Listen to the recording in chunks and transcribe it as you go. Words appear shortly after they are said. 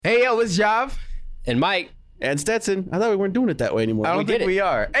Ayo, it's Job. And Mike. And Stetson. I thought we weren't doing it that way anymore. I don't think we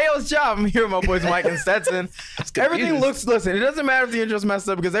are. Ayo, it's Job. I'm here with my boys Mike and Stetson. Everything looks, listen, it doesn't matter if the intro's messed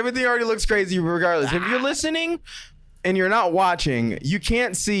up because everything already looks crazy regardless. If you're listening and you're not watching, you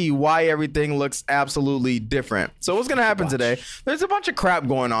can't see why everything looks absolutely different. So what's going to happen today? There's a bunch of crap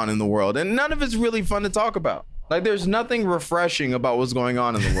going on in the world and none of it's really fun to talk about. Like there's nothing refreshing about what's going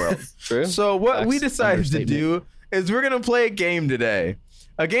on in the world. True. So what we decided to do is we're going to play a game today.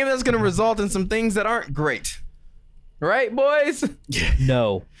 A game that's going to result in some things that aren't great. Right, boys?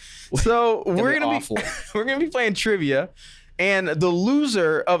 No. So we're be gonna be playing trivia, and the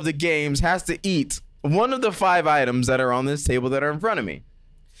loser of the games has to eat one of the 5 items that are on this table that are in front of me.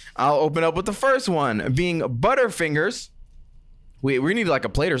 I'll open up with the first one, being Butterfingers. We need like a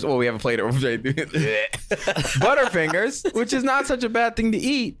plate or so. Oh, we have a plate over there. Butterfingers, which is not such a bad thing to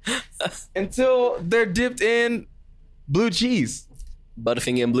eat until they're dipped in blue cheese.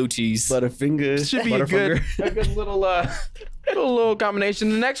 Butterfinger and blue cheese. Butterfingers. Should be a good little combination.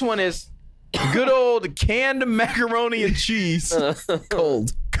 The next one is good old canned macaroni and cheese.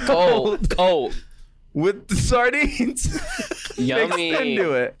 Cold. With the sardines. Yummy. Mixed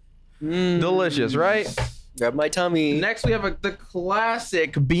into it. Delicious, right? Grab my tummy. Next we have the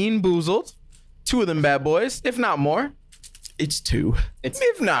classic Bean Boozled. 2 of them bad boys, if not more. It's 2.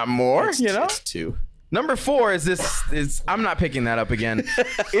 If not more, It's 2. Number 4 is I'm not picking that up again.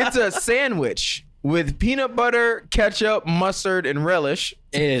 It's a sandwich with peanut butter, ketchup, mustard, and relish.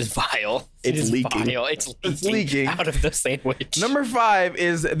 It is vile. It's leaking. Vile. It's leaking out of the sandwich. Number 5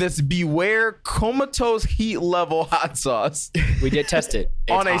 is this Beware comatose heat level hot sauce We did test it.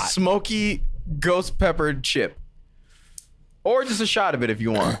 It's on a hot. smoky ghost peppered chip. Or just a shot of it if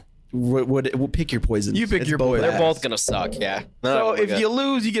you want. We'll pick your poison. You pick your poison. They're both gonna suck, yeah. So if you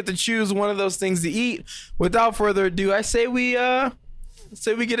lose, you get to choose one of those things to eat. Without further ado, I say we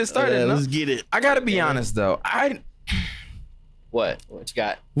get it started. Let's get it. I gotta be honest though. What you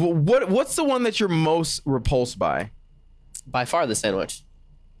got? What's the one that you're most repulsed by? By far the sandwich.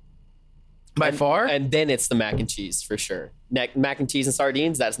 By far? And then it's the mac and cheese for sure. Mac and cheese and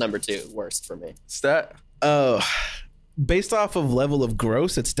sardines, that's number 2. Worst for me. Stat? Based off of level of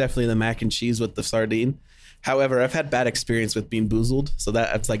gross, it's definitely the mac and cheese with the sardine. However, I've had bad experience with Bean Boozled, so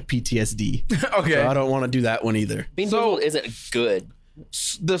that's like PTSD. Okay. So I don't want to do that one either. Bean Boozled isn't good.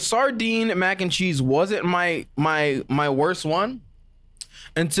 The sardine mac and cheese wasn't my worst one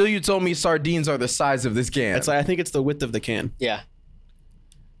until you told me sardines are the size of this can. It's like, I think it's the width of the can. Yeah.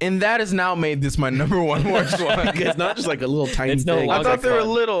 And that has now made this my number 1 worst one. It's not just like a little tiny It's no thing. longer I thought they were fun.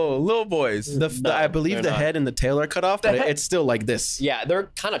 little boys. I believe they're the not. head and the tail are cut off, but it's still like this. Yeah, they're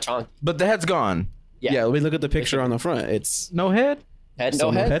kind of chonky. But the head's gone. Yeah. Let me look at the picture on the front. It's No head? Head,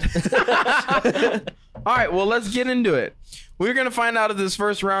 still no head. All right, well, let's get into it. We're going to find out if this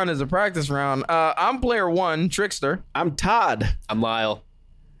first round is a practice round. I'm player 1, Trickster. I'm Todd. I'm Lyle.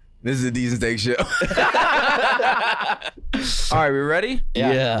 This is a decent take show. All right, we ready?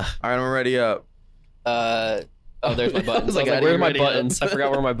 Yeah. All right, I'm ready up. There's my buttons. like, Where are my buttons? I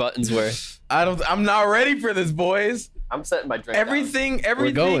forgot where my buttons were. I'm not ready for this, boys. I'm setting my drink. Everything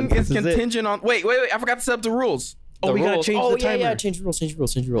going. is This is it. contingent on. Wait. I forgot to set up the rules. Oh, we gotta change the timer. Yeah, change the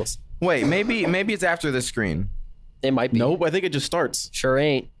rules. Wait, maybe it's after this screen. It might be. Nope, I think it just starts. Sure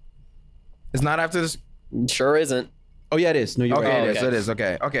ain't. It's not after this. Sure isn't. Oh, yeah, it is. No, you're Okay, right. it is.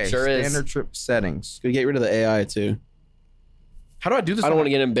 Okay. Sure is. Standard trip settings. Gonna get rid of the AI, too. How do I do this? I don't want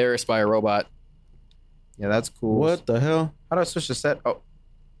to get embarrassed by a robot. Yeah, that's cool. What the hell? How do I switch the set?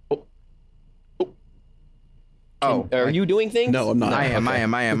 Oh. Are you doing things? No, I'm not. I am.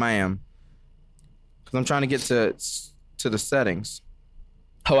 Okay. Because I'm trying to get to the settings.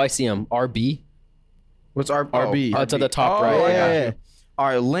 Oh, I see them. RB. What's our RB? Oh, it's at the top Oh, right. I got Yeah. you. All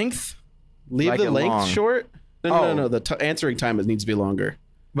right, length, Leave Like the it length long. short. No, Oh. no. The answering time needs to be longer.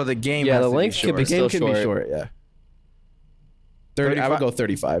 but the game. Yeah, has the to length be could be short. The game still can be short. short. Yeah. 30. I would 35? go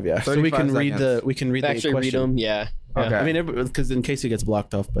 35. Yeah. So we 35 can read seconds. the Actually, read question. them. Yeah. Okay. I mean, because in case it gets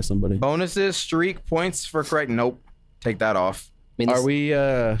blocked off by somebody. Bonuses, streak, points for correct. Nope. Take that off. I mean, Are we?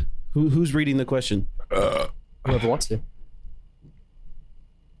 Who's reading the question? whoever wants to?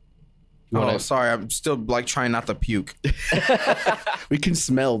 Oh, sorry. I'm still like trying not to puke. We can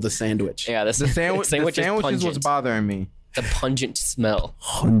smell the sandwich. Yeah, The sandwich. sandwich the sandwich is what's pungent. bothering me. The pungent smell.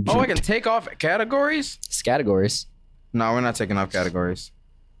 Oh, I can take off categories? It's categories. No, we're not taking off categories.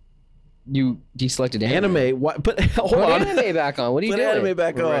 You deselected Anime. What? But hold Put on. anime back on. What are you Put doing? anime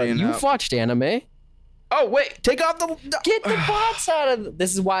back We're ready on. now. You've watched anime. Oh, wait. Take off the. Get the bots out of.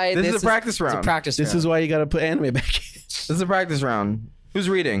 This is why. This is a practice It's round. a practice This round. is why you gotta put anime back in. This is a practice round. Who's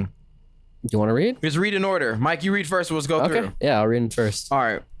reading? You want to read? Just read in order. Mike, you read first. Let's go Okay. through. Yeah, I'll read it first. All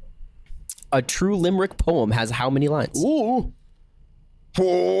right. A true limerick poem has how many lines? Ooh.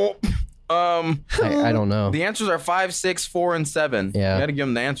 I don't know. The answers are 5, 6, 4, and 7. Yeah. You got to give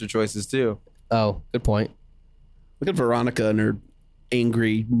them the answer choices too. Oh, good point. Look at Veronica and her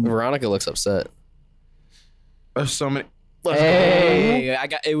angry. Veronica looks upset. There's so many. Hey,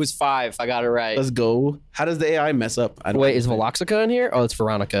 it was 5. I got it right. Let's go. How does the AI mess up? I don't Wait, is Veloxica in here? Oh, it's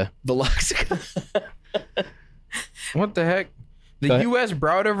Veronica. Veloxica? What the heck? Go The ahead. U.S.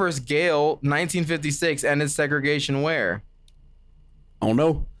 Browder vs. Gale, 1956, ended segregation where? Oh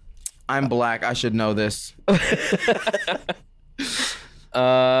no. I'm black. I should know this.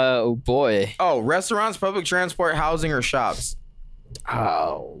 Oh boy. Oh, restaurants, public transport, housing, or shops?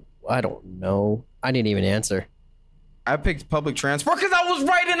 Oh, I don't know. I didn't even answer. I picked public transport because I was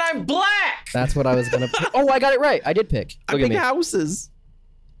right and I'm black. That's what I was gonna pick. Oh, I got it right. I did pick. I Look at pick me. houses.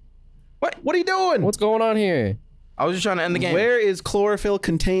 What are you doing? What's going on here? I was just trying to end the game. Where is chlorophyll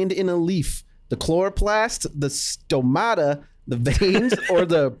contained in a leaf? The chloroplast, the stomata, the veins, or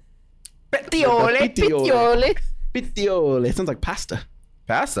the Petiole. petiole? Petiole. It sounds like pasta.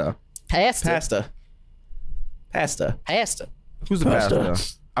 Pasta. Pasta. Pasta. Who's the pasta?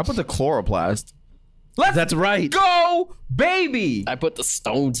 I put the chloroplast. Let's That's right. go, baby. I put the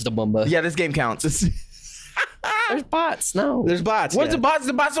stones to Mumba. Yeah, this game counts. There's bots. No. There's bots. What is yeah. the bots?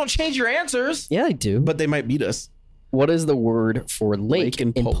 The bots don't change your answers. Yeah, they do. But they might beat us. What is the word for lake, Lake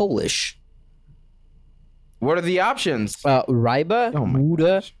in in Polish? What are the options? Ryba, Oh my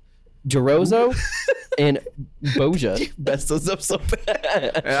Muda, Jarozo, and Boja. Messed us up so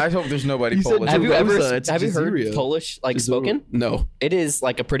bad. I hope there's nobody You said Polish. Have you ever Jaroza, it's have you heard Jazirio. Polish spoken? No. It is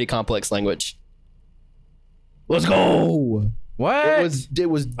like a pretty complex language. Let's go. What? It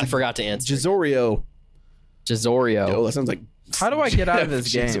was I forgot to answer. Jazorio. Jazorio. Oh, that sounds like How do I get out of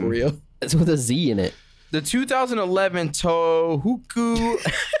this game? Jazorio. It's with a Z in it. The 2011 Tohoku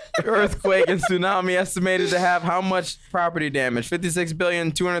earthquake and tsunami estimated to have how much property damage? 56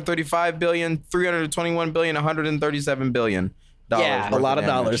 billion, 235 billion, 321 billion, 137 billion. Yeah. A lot of damage.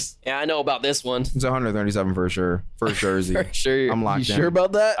 dollars. Yeah, I know about this one. It's 137 for sure. For Jersey. For sure. I'm locked You in. sure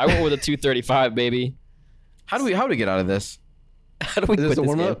about that? I went with a 235, baby. How do we get out of this? How do we Is this quit a this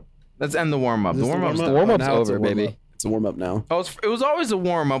warm game? up? Let's end the warm up. The warm up's The warm-up's Now it's a over, warm-up. baby. It's a warm up now. Oh, it was always a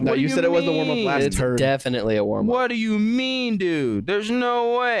warm up. No, you said it was the warm-up last It's turn. definitely a warm-up. What do you mean, dude? There's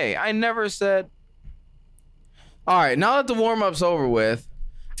no way. I never said. All right, now that the warm up's over with,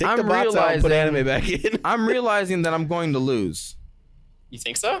 Take I'm the bots out and put realizing- anime back in. I'm realizing that I'm going to lose. You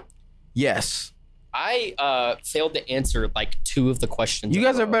think so? Yes. I failed to answer like 2 of the questions. You in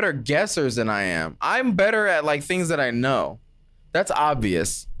a guys are row. better guessers than I am. I'm better at like things that I know. That's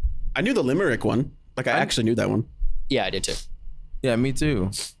obvious. I knew the limerick one. Like I actually knew that one. Yeah, I did too. Yeah, me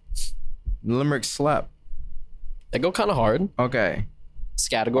too. Limerick slept. They go kind of hard. Okay.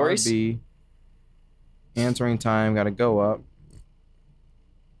 Categories. RB. Answering time. Got to go up.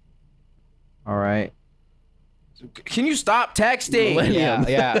 All right. Can you stop texting? Millennium.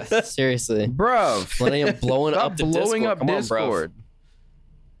 Yeah, seriously. Bruv. Millennium blowing Stop up the blowing Discord. up Come on, bro. Discord.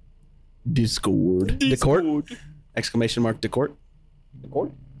 Discord. Discord. Exclamation mark Discord.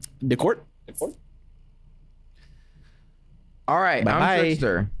 Discord? Discord. Discord? All right. Bye-bye. I'm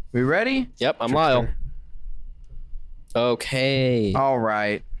Trickster. We ready? Yep, I'm Lyle. Okay. All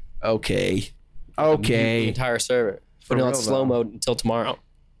right. Okay. Mute the Okay. entire server. Put it on real, slow though. mode until tomorrow.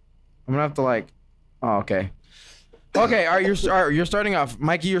 I'm gonna have to like. Oh, okay. Okay. All right. You're starting off,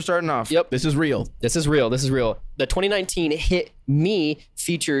 Mikey. You're starting off. Yep. This is real. This is real. This is real. The 2019 hit Me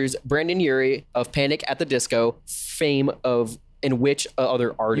features Brandon Urie of Panic at the Disco fame of in which other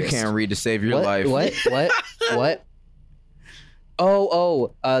You artist? can't read to save your what? life. What?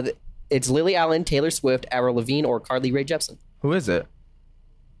 Oh, it's Lily Allen, Taylor Swift, Avril Lavigne, or Carly Rae Jepsen. Who is it?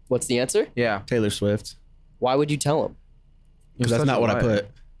 What's the answer? Yeah. Taylor Swift. Why would you tell him? Because You're that's such not a what I liar. put.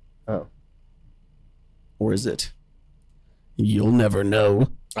 Oh, Or is it? You'll never know.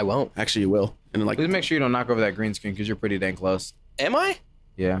 I won't. Actually, you will. And like, Please make sure you don't knock over that green screen because you're pretty dang close. Am I?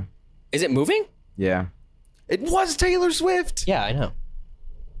 Yeah. Is it moving? Yeah. it was Taylor Swift. Yeah, I know.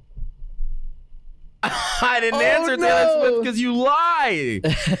 I didn't Oh, answer no. Taylor Swift because you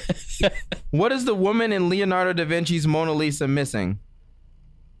lied. What is the woman in Leonardo da Vinci's Mona Lisa missing?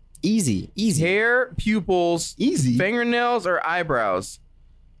 Easy. Hair, pupils, Easy. fingernails, or eyebrows?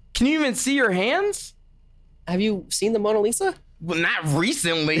 Can you even see your hands? Have you seen the Mona Lisa? Well, not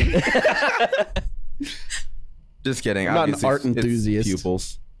recently. Just kidding. I'm not an Obviously, art it's enthusiast.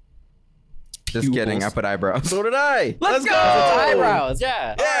 Pupils. Just Pupils. kidding. I put eyebrows. So did I. Let's go! It's eyebrows.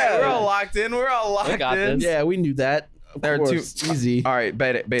 Yeah. All right, we're all locked in. We're all locked got in. this. Yeah, we knew that. Of There are course. two. Easy. All right,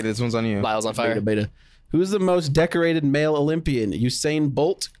 beta. This one's on you. Lyle's on fire. Beta. Who's the most decorated male Olympian? Usain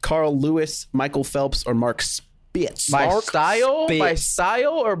Bolt, Carl Lewis, Michael Phelps, or Mark Spitz? By style? Spitz. By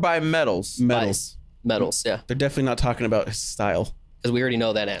style or by medals? Medals. Medals, yeah. They're definitely not talking about his style. Because we already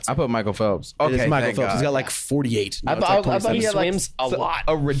know that answer. I put Michael Phelps. It Okay, is Michael thank Phelps. God. He's got like 48. No, I it's thought- like I thought he 27. had, like, swims a lot.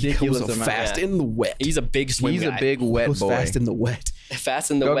 A He ridiculous goes amount. fast Yeah. in the wet. He's a big swim He's guy. a big wet Goes boy. fast in the wet. Fast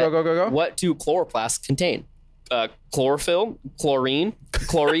in the Go, wet. go, go, go, go. What do chloroplasts contain? Chlorophyll, chlorine,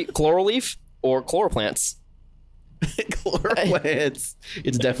 chloroleaf, or chloroplants? Chloroplants.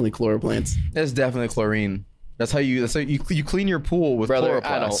 It's definitely chloroplants. It's definitely chlorine. That's how you clean your pool with Brother,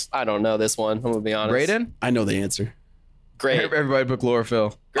 chloroplast. I don't know this one. I'm gonna be honest. Brayden? I know the answer. Great. Everybody put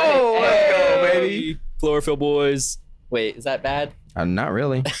chlorophyll. Great. Oh, let's go, Hey! baby. Chlorophyll boys. Wait, is that bad? Not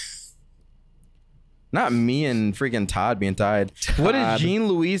really. Not me and freaking Todd being tied. What is Todd. Jean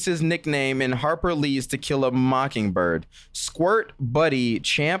Louise's nickname in Harper Lee's To Kill a Mockingbird? Squirt, Buddy,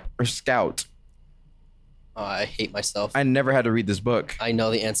 Champ, or Scout? Oh, I hate myself. I never had to read this book. I know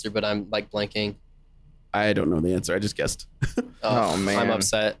the answer, but I'm like blanking. I don't know the answer. I just guessed. Oh, man. I'm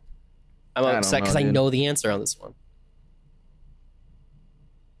upset. I'm I don't upset because know, I dude. know the answer on this one.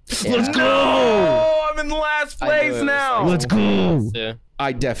 Let's Yeah. go. Oh, I'm in last I knew it place was now. like- Let's go. Yeah.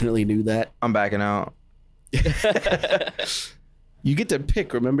 I definitely knew that. I'm backing out. You get to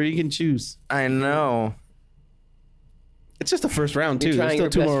pick. Remember, you can choose. I know. It's just the first round, You're too. There's trying still your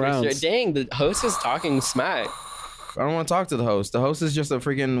two best more for sure. rounds. Dang, the host is talking smack. I don't want to talk to the host. The host is just a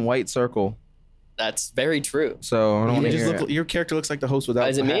freaking white circle. That's very true. So I don't want You to just hear look, it. your character looks like the host without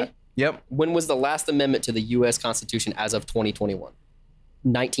Is it the me? hat. Yep. When was the last amendment to the U.S. Constitution as of 2021?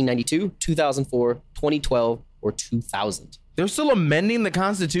 1992, 2004, 2012, or 2000? They're still amending the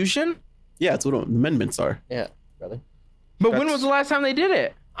Constitution? Yeah, that's what amendments are. Yeah, brother. But when That's- was the last time they did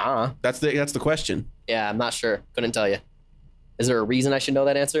it? That's the question. Yeah, I'm not sure. Couldn't tell you. Is there a reason I should know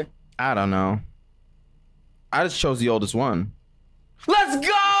that answer? I don't know. I just chose the oldest one. Let's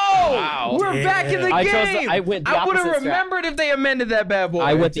go! Wow. We're back in the I game. chose I went the I would have opposite strat. remembered if they amended that bad boy.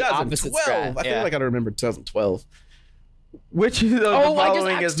 I went the opposite 2012. strat. I feel Yeah. like I remember 2012. Which of the Oh, I just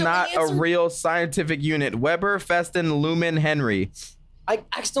following is not a accidentally real scientific unit? Weber, Feston, Lumen, Henry. I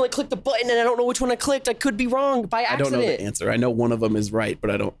accidentally clicked the button and I don't know which one I clicked. I could be wrong by I accident. don't know the answer. I know one of them is right, but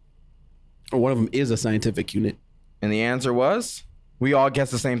I don't. Or one of them is a scientific unit. And the answer was? We all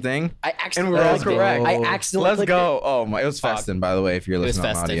guessed the same thing? I And accidentally we're all clicked it. correct. I accidentally Let's clicked go. Oh my, it was Fuck. Feston, by the way, if you're It. It was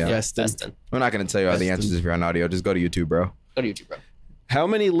listening on Feston. audio. Yeah, Feston. Feston. We're not going to tell you all the Feston. answers if you're on audio. Just go to YouTube, bro. Go to YouTube, bro. How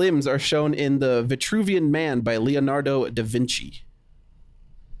many limbs are shown in the Vitruvian Man by Leonardo da Vinci?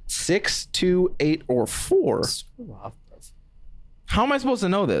 6, 2, 8, or 4? Screw off, bro. How am I supposed to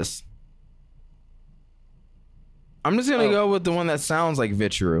know this? I'm just going to go with the one that sounds like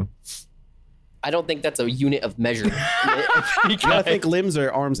Vitru. I don't think that's a unit of measurement. I think limbs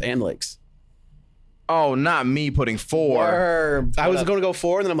are arms and legs. Oh, not me putting 4. I was going to go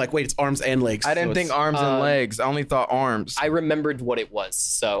 4, and then I'm like, wait, it's arms and legs. I didn't So think it's- arms and legs. I only thought arms. I remembered what it was.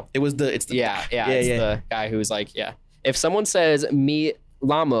 So It was the. It's the. yeah, it's the guy who's like, yeah. If someone says "mi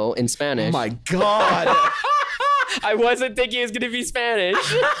lamo" in Spanish, Oh my god! I wasn't thinking it was gonna be Spanish.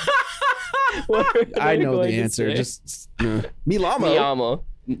 What are I they know going the to answer. say? Just Mi Lamo. Mi amo.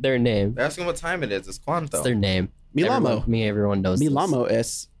 Their name. Ask him what time it is. It's Quanto. It's their name. Mi Lamo. Everyone knows. Mi this. Lamo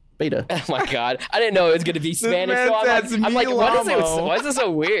es beta. Oh my god! I didn't know it was gonna be Spanish. man So says I'm like, mi what is it? lamo. Why is it so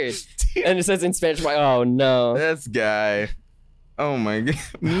weird? And it says in Spanish. I'm like, oh no. This guy. Oh my god.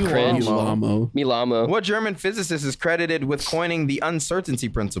 Cringe. Mi Lamo. Mi lamo. What German physicist is credited with coining the uncertainty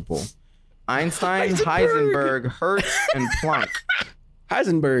principle? Einstein, Heisenberg, Hertz, and Planck.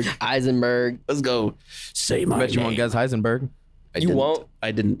 Heisenberg. Eisenberg. Let's go. Say my I bet you name. won't guess Heisenberg. I You didn't. won't?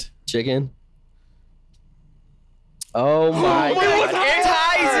 I didn't. Chicken. Oh my god! It's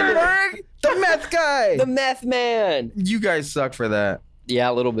Heisenberg, The meth guy. The meth man. You guys suck for that. Yeah,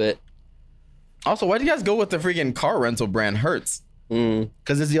 a little bit. Also, why'd you guys go with the freaking car rental brand Hertz?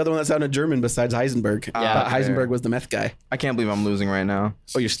 Because it's the other one that sounded German besides Heisenberg. Yeah. But Heisenberg was the meth guy. I can't believe I'm losing right now.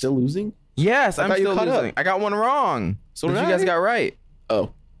 Oh, you're still losing? Yes, I'm thought you still caught losing. up. I got one wrong. So But did you I? guys got right.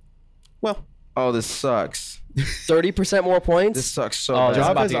 Oh. Well, Oh, this sucks. 30% more points. This sucks so Oh, bad. that's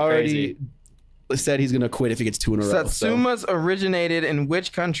Job about has to get already said he's going to quit if he gets 2 in a row. So Satsumas originated in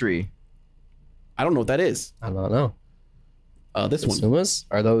which country? I don't know what that is. I don't know. This one. Sumas?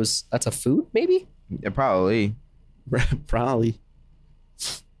 Are those? That's a food, maybe? Yeah, probably. Probably.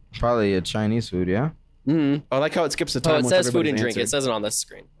 Probably a Chinese food, yeah? Mm. I like how it skips the time. Oh, it once says food everybody's and drink. answered. It says it on the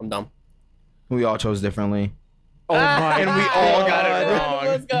screen. I'm dumb. We all chose differently. Oh my And we all got it None wrong.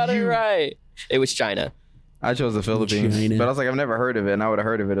 of us got it right. It was China. I chose the Philippines. China. But I was like, I've never heard of it, and I would have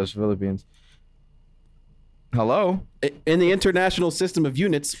heard of it as Philippines. Hello? In the international system of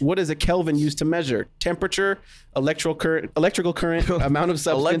units, what is a Kelvin used to measure? Temperature, electrical current, amount of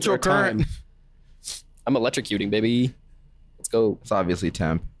substance, or time? I'm electrocuting, baby. Let's go. It's obviously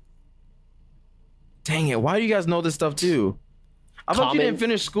temp. Dang it. Why do you guys know this stuff too? I thought you didn't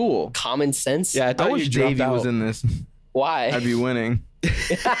finish school. Common sense? Yeah, I I thought wish you dropped Davey out. was in this. Why? I'd be winning.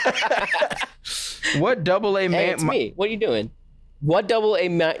 What double A Hey, man? it's me. What are you doing? What double A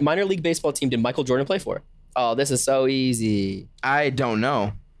minor league baseball team did Michael Jordan play for? Oh, this is so easy. I don't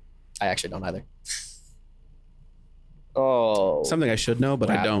know. I actually don't either. Oh. Something I should know, but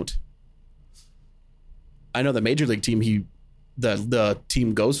I Crap. don't. I know the major league team the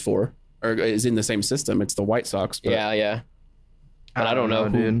team goes for or is in the same system. It's the White Sox. But Yeah. But I don't know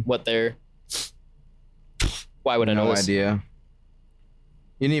dude. what they're... Why would I know No this? idea.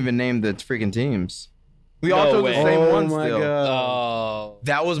 You didn't even name the freaking teams. We No all chose way. the same Oh one my still. God. Oh.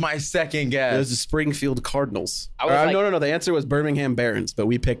 That was my second It guess. was the Springfield Cardinals. I was like- no. The answer was Birmingham Barons, but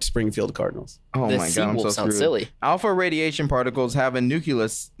we picked Springfield Cardinals. Oh The my god, I'm so Seawolves sound screwed. silly. Alpha radiation particles have a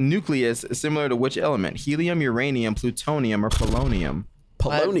nucleus similar to which element? Helium, uranium, plutonium, or polonium?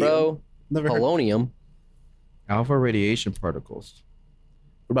 What, Polonium. bro? Never heard. Polonium. Alpha radiation particles.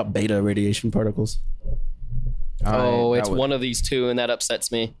 What about beta radiation particles? Oh, it's one of these two, and that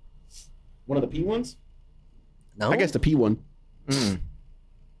upsets me. One of the P ones? No? I guess the P one.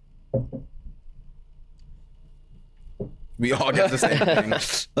 We all get the same thing.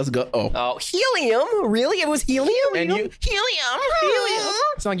 Let's go. Oh. Oh, helium? Really? It was helium? And you- Helium?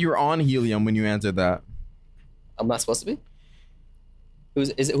 It's like you were on helium when you answered that. I'm not supposed to be? Who is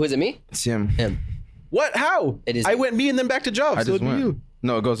it me? It's him. Him. What? How? It is- I went me and then back to Job. I So just do went. you.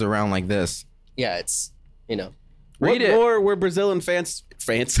 No, it goes around like this. Yeah, it's, What Read it. war were Brazil and France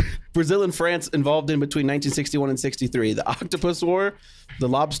Brazil and France involved in between 1961 and 63? The Octopus War, the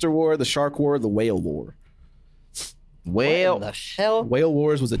Lobster War, the Shark War, the Whale War. Well, What in the hell? Whale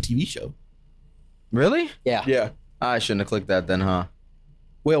Wars was a TV show. really? Yeah. Yeah. I shouldn't have clicked that then, huh?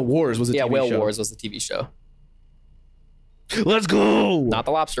 Whale Wars was a Yeah, TV Whale show. Wars was the TV show. Let's go. Not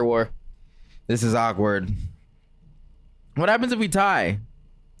the Lobster War. This is awkward. What happens if we tie?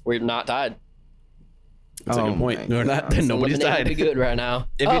 We're not tied. That's a Oh good point. my No, we're not. God. Then nobody's Eliminate would be died. good right now.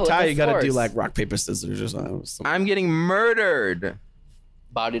 If Oh, you tie, of you got to do course. like rock, paper, scissors or something. I'm getting murdered.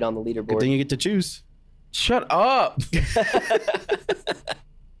 Bodied on the Good leaderboard. thing you get to choose. Shut up.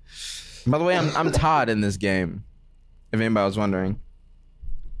 By the way, I'm Todd in this game. If anybody was wondering.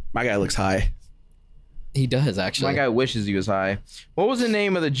 My guy looks high. He does, actually. My guy wishes he was high. What was the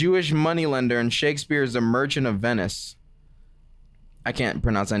name of the Jewish moneylender in Shakespeare's The Merchant of Venice? I can't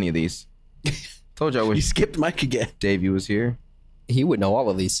pronounce any of these. Told you I You wish skipped Mike again. Davey was here. He would know all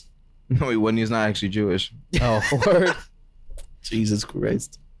of these. No, he wouldn't. He's not actually Jewish Oh, word. Jesus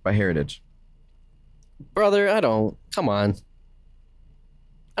Christ. by heritage. Brother, I don't. Come on.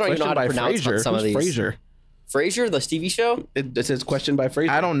 I don't even know how to Question by pronounce Frasier. some of Who's these. Frasier? Frasier, the TV show? It says question by Frasier.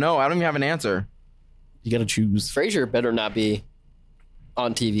 I don't know. I don't even have an answer. You got to choose. Frasier better not be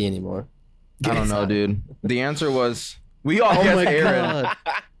on TV anymore. I don't know, dude. The answer was we all guessed Aaron,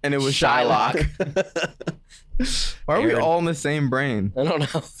 and it was Shylock. Why are we Aaron. all in the same brain I don't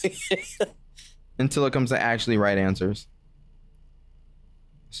know. until it comes to actually right answers?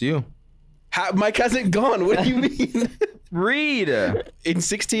 It's you. Mike hasn't gone. What do you mean? Read. In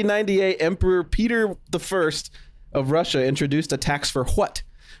 1698, Emperor Peter I of Russia introduced a tax for what?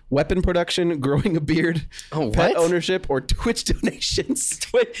 Weapon production, growing a beard, Oh, pet what? ownership, or Twitch donations?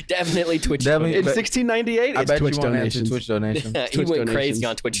 Definitely Twitch. Definitely. In But- 1698, I it's bet Twitch you won't answer donations. Twitch donation. Yeah, he Twitch went donations. crazy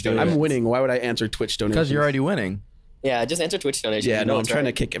on Twitch donations. I'm winning. Why would I answer Twitch donations? Because you're already winning. Yeah, just answer Twitch donations. Yeah, You no, know I'm it's trying to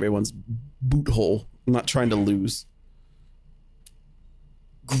right. kick everyone's boot hole. I'm not trying to lose.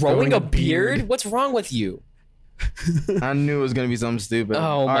 Growing a beard? What's wrong with you? I knew it was gonna be something stupid. Oh,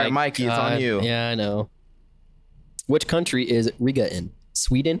 All my right, Mikey, it's on God. you. Yeah, I know. Which country is Riga in?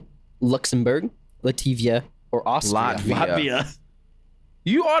 Sweden, Luxembourg, Latvia, or Austria? Latvia. Latvia.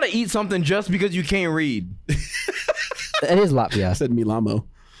 You ought to eat something just because you can't read. It is I Latvia. said Milamo.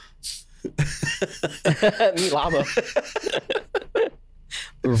 Milamo.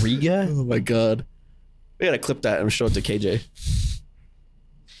 Riga? Oh my god. We gotta clip that and show it to KJ.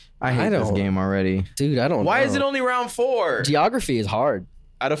 I hate this don't- game already. Dude, I don't know. Why is it only round 4? Geography is hard.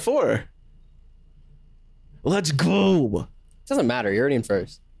 Out of 4. Let's go. Doesn't matter. You're already in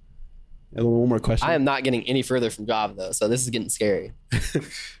first. One more question. I am not getting any further from Java, though, so this is getting scary.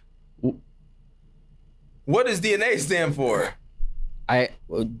 What does DNA stand for?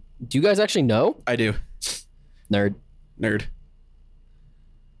 Do you guys actually know? I do. Nerd. Nerd.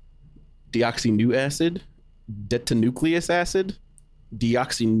 Deoxynucleic acid, detanucleus acid,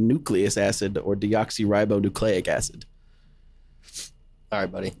 deoxynucleic acid or deoxyribonucleic acid. All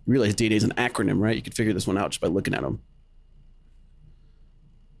right, buddy. You realize DNA is an acronym, right? You could figure this one out just by looking at them.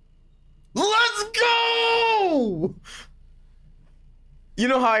 Let's go! You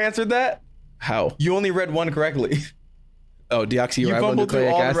know how I answered that? How? You only read one correctly. Oh, You fumbled through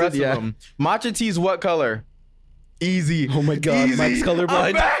deoxyribonucleic all the acid? rest Yeah. of them. Matcha tea's what color? Easy. Oh my God, Easy. Mike's colorblind.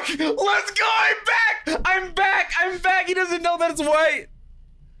 I'm back. Let's go. I'm back. He doesn't know that it's white.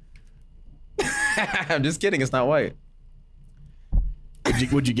 I'm just kidding. It's not white.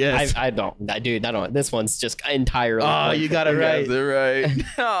 What'd you guess? I don't. Dude, I don't. This one's just entirely. Oh, you got it right. Right.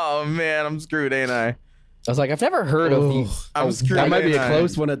 Oh man, I'm screwed, ain't I? I was like, I've never heard of you. I'm screwed. That might be ain't a I?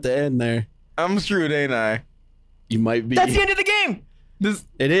 close one at the end there. I'm screwed, ain't I? You might be. That's the end of the game. This.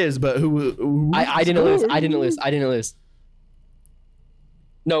 It is, but who I didn't lose. I didn't lose.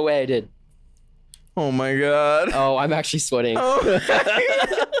 No way I did. Oh my god. Oh, I'm actually sweating. Oh.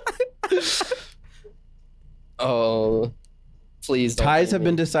 Oh, please don't. Ties blame have me.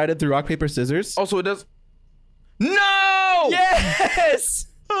 been decided through rock, paper, scissors. Also, it does. No. Yes!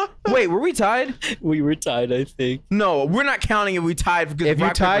 Wait, were we tied? We were tied, I think. No, we're not counting if we tied because If you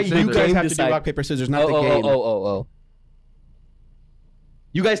rock, tie, paper, you scissors. guys Game have to decide. do rock, paper, scissors, not Oh, the oh, game. oh.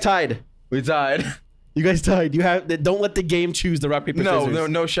 You guys tied. We tied. You guys tied. You have. Don't let the game choose the rock, paper, No, scissors.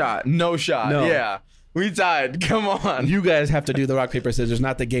 no shot. No shot. No. Yeah, we tied. Come on. You guys have to do the rock, paper, scissors,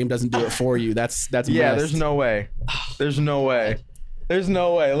 not the game doesn't do it for you. That's Yeah, messed. there's no way. There's no way. There's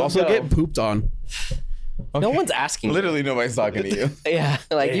no way. Let's Also go. get pooped on. No one's asking. Literally nobody's talking to you. Yeah,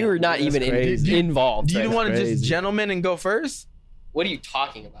 like you were not that's even crazy. involved. Do you Right? want to just crazy. gentleman and go first? What are you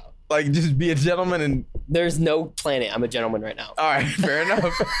talking about? Like just be a gentleman and There's no planet. I'm a gentleman right now. all right, fair enough.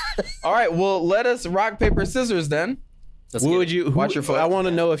 All right, well let us rock paper scissors then. Let's What get would it. you? Watch your foot. I want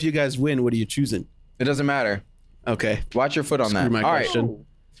to know if you guys win. What are you choosing? It doesn't matter. Okay. Watch your foot on Screw that. my All right. question. Oh,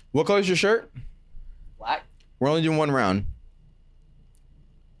 What color's your shirt? black. We're only doing one round.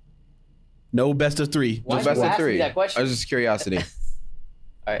 No best of three. Why The did best you of ask me three. that question? I was just curiosity. All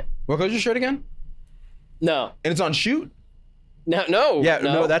right. What color's your shirt again? No. And it's on shoot. No. Yeah,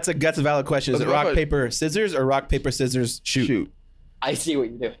 no, that's a valid question. Is That's it a rock, valid- paper, scissors or rock, paper, scissors, shoot? I see what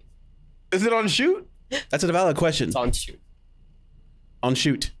you're doing. Is it on shoot? That's a valid question. It's on shoot. On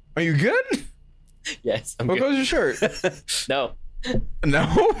shoot. Are you good? Yes. I'm What good. color's your shirt? No.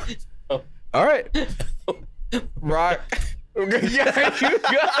 No. Oh. All right. Rock. Okay, yeah, are you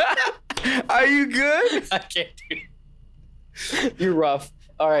good? Are you good? I can't do it. You're rough.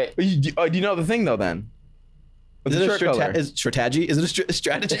 All right. Do you know the thing though? Then. What's Is the it a shirt color? strategy? Is it a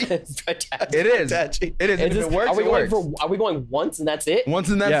strategy? It is. Strategy. It is. Is If this- it works, are we it going works. are we going once and that's it? Once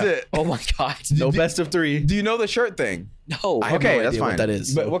and that's Yeah. it. Oh my god. No best of three. Do you know the shirt thing? No. I have Okay, no that's idea what fine. that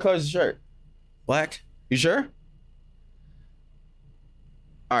is, But so. what color's the shirt? Black. You sure?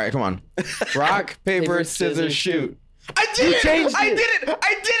 All right, come on. Rock, paper, Paper, scissors, scissors, shoot. I did You it! changed I it. did it!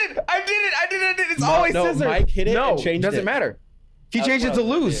 I did it! I did it! I did it! It's No, always no, scissors. Mike hit it no, and changed doesn't it. matter. He That's changed what it I to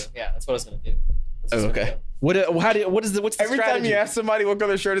was gonna lose. do. Yeah, that's what I was gonna do. That's Oh, just okay. gonna What is the what's the Every strategy? time you ask somebody what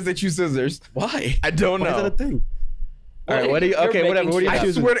color shirt is, they choose scissors. Why? I don't Why is know. that a thing? All right, what do you? You're Okay, whatever. making What do you shit up. I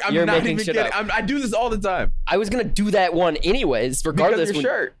choosing? swear to, I'm You're not making even shit kidding. up. I do this all the time. I was gonna do that one anyways, regardless. Because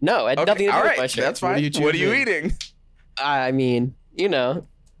your shirt. No, it had nothing to do all with right, my shirt. that's What fine. are you What are you choosing? eating? I mean, you know,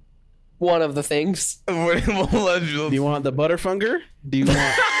 one of the things. Do you want the Butterfinger? Do you want?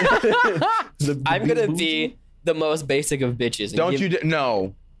 the I'm gonna be the most basic of bitches. and Don't give- you?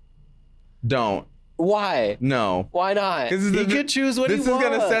 No. Don't. Why? No. Why not? This He could choose what This he is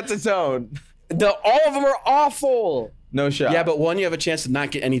gonna wants. set the tone. All of them are awful. No shot. Yeah, but one, you have a chance to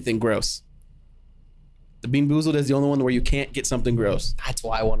not get anything gross. The Bean Boozled is the only one where you can't get something gross. That's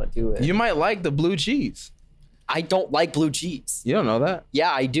why I want to do it. you might like the blue cheese. I don't like blue cheese. You don't know that.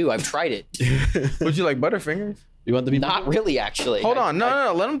 Yeah, I do. I've tried it. Would you like Butterfingers? You want the Bean Not Boozled? really, actually. Hold on.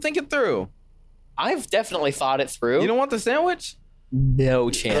 No. Let him think it through. I've definitely thought it through. You don't want the sandwich? No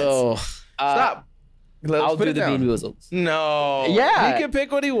chance. Oh, Stop. Let's I'll put do it the down. Bean Boozled. No. Yeah. he can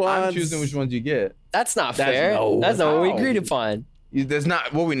pick what he wants. I'm choosing which ones you get. That's not That's fair. no. That's not what we No. agreed upon. That's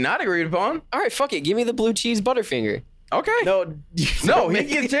not what we not agreed upon. All right, fuck it. Give me the blue cheese Butterfinger. Okay. No, No, he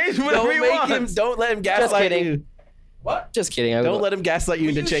can change whatever he wants. Don't let him gaslight kidding. you. What? Just kidding. I Don't will. let him gaslight you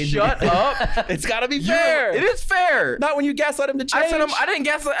into changing. Shut up. It's got to be You're- fair. It is fair. Not when you gaslight him to change. I said I didn't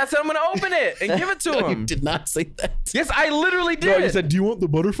guess. I said I'm gonna open it and give it to No, him. you did not say that. Yes, I literally did. No, you said, "Do you want the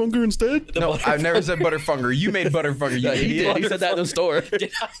Butterfinger instead?" no. I've never said Butterfinger. You made Butterfinger. You Yeah, he idiot. did. He said that in the store.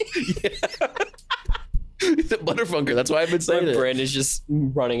 Did I? He said Butterfinger. That's why I've been My saying it. brain is just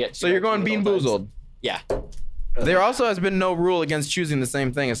running it. So you're going Bean Boozled. Yeah. There also has been no rule against choosing the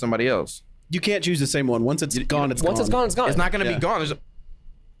same thing as somebody else. You can't choose the same one. Once it's gone, it's Once gone. it's gone, it's gone. It's not gonna Yeah. be gone.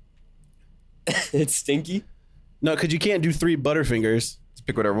 It's stinky. No, because you can't do 3 Butterfingers. Just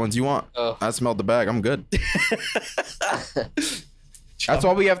pick whatever ones you want. Oh. I smelled the bag. I'm good. That's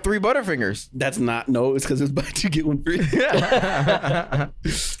why we have 3 Butterfingers. That's not. No, it's because it's buy 2 get 1 free. I'm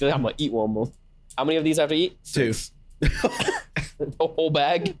gonna eat one more. How many of these I have to eat? 2. The whole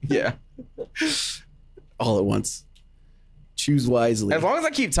bag. Yeah. All at once. Choose wisely. As long as I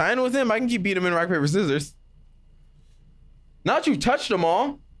keep tying with him, I can keep beating him in rock paper scissors. Not you touched them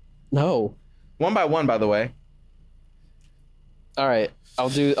all. No. One by one, by the way. All right. I'll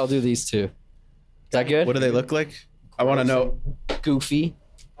do these 2. Is that good? What do they look like? I want to know. Goofy.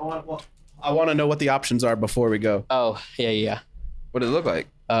 I want to know what the options are before we go. Oh yeah. What does it look like?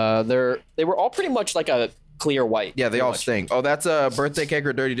 They were all pretty much like a clear white. Yeah, they pretty all much. stink. Oh, that's a birthday cake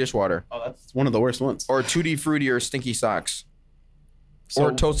or dirty dishwater. Oh, that's one of the worst ones. Or Tutti Frutti or stinky socks. So-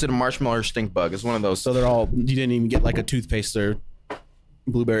 or toasted marshmallow or stink bug. It's one of those. So they're all. You didn't even get like a toothpaste or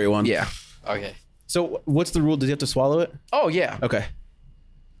blueberry one. Yeah. Okay. So what's the rule? Does he have to swallow it? Oh, yeah. Okay.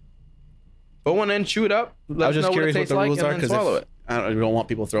 Put one in, chew it up. I Let was us just know what it curious what tastes the like, rules and are then because swallow it. I don't want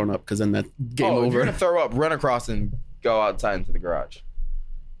people throwing up because then that game If you're over. gonna throw up, run across and go outside into the garage.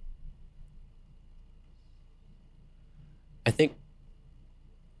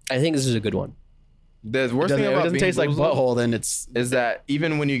 I think this is a good one. The worst It thing about doesn't being taste like boozled butthole. Then it's is that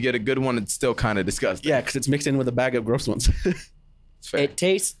even when you get a good one, it's still kind of disgusting. yeah, because it's mixed in with a bag of gross ones. It's fair. It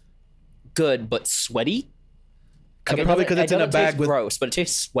tastes good but sweaty. Probably it doesn't- because it's it in a doesn't taste bag with. gross, but it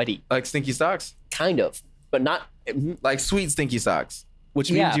tastes sweaty, Like stinky socks, kind of, but not. like sweet stinky socks. Which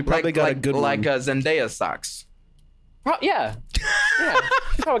means Yeah, you probably like, got like, a good like one. Zendaya socks. Yeah,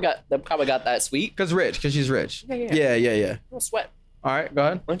 probably got that sweet. Because she's rich. Yeah. Don't sweat. All right, go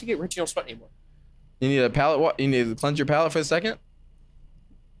ahead. Once you get rich, you don't sweat anymore. You need a palate. You need to cleanse your palate for a second.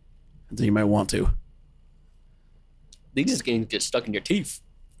 So you might want to. These just getting get stuck in your teeth.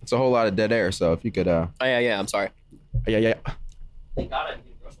 It's a whole lot of dead air. So if you could, Oh yeah. I'm sorry. Yeah. Thank God I didn't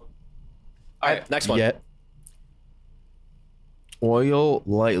get a gross one. All right, next one. Yeah. oil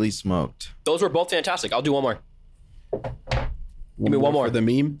lightly smoked. Those were both fantastic. I'll do one more. Give me one more. for the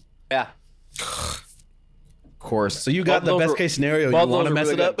meme. Yeah. Of course. So you got Both the those best were- case scenario. You both want those to were mess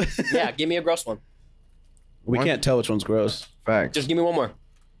really it up? good. Yeah, give me a gross one. We can't tell which one's gross. Fact. Just give me one more.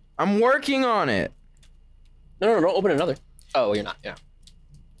 I'm working on it. No. Open another. Oh, you're not. Yeah.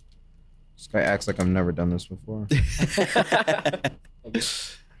 This guy acts like I've never done this before.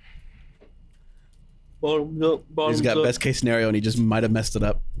 He's got best case scenario and he just might have messed it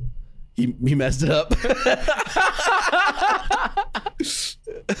up. He messed it up. Is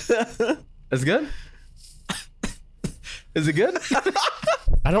it good? Is it good?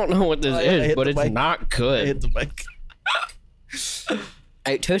 I don't know what this I is, hit but the it's mic. not I good. hit the mic.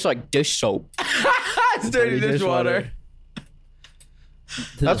 It tastes like dish soap. It's dirty dishwater.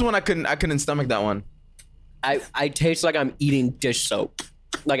 That's one I couldn't stomach that one. I taste like I'm eating dish soap.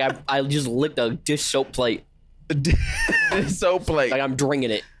 Like I just licked a dish soap plate. It's so plate. Like I'm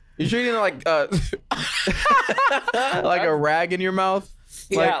drinking it. You're treating it like like a rag in your mouth.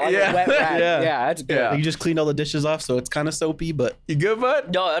 A wet rag. Yeah. Yeah, that's good. Yeah. You just cleaned all the dishes off, so it's kind of soapy, but You good,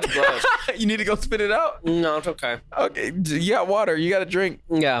 bud? No, that's gross. You need to go spit it out. No, it's okay. Okay, you got water. You got a drink.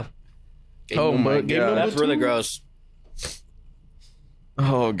 Yeah. Oh my game god. number That's really gross.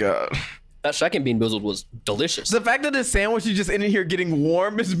 Oh god. That second Bean Boozled was delicious. The fact that this sandwich is just in here getting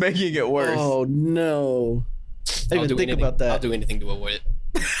warm is making it worse. oh no! I I'll didn't do think anything. about that. I'll do anything to avoid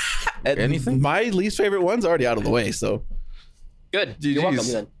it. Anything? My least favorite one's already out of the way, so Good. GG's. You're welcome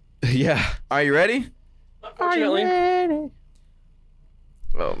then. yeah. Are you ready? Unfortunately. Oh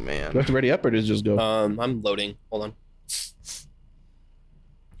Do I man. have to ready up or does it just go? I'm loading. Hold on.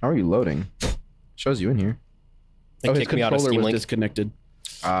 How are you loading? Shows you in here. They his kicked me out of controller Steam was Link. disconnected.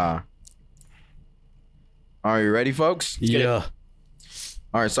 Ah. Are you ready, folks? Yeah.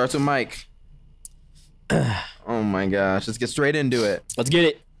 All right, starts with Mike. Oh my gosh. Let's get straight into it. Let's get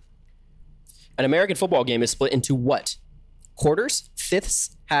it. An American football game is split into what? Quarters,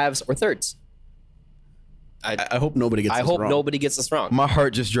 fifths, halves, or thirds? I hope nobody gets I this hope wrong. nobody gets this wrong. My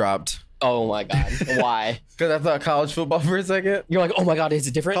heart just dropped. Oh my god. Why? Because I thought college football for a second. You're like, oh my god, is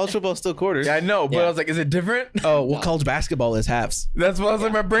it different? College football is still quarters. Yeah, I know, but Yeah. I was like, is it different? Oh, well, college basketball is halves. That's what I was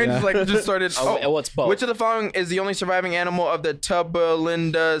like. My brain just started. Oh, what's both? Which of the following is the only surviving animal of the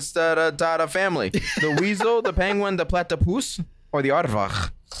Tubulindata family? The weasel, the penguin, the platypus, or the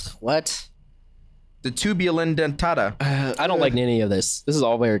aardvark? What? The Tubulindata. I don't like any of this. This is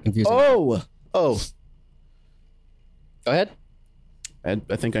all very confusing. Oh. Go ahead. I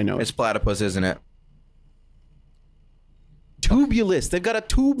think I know it. It's platypus, isn't it? Tubulus. They've got a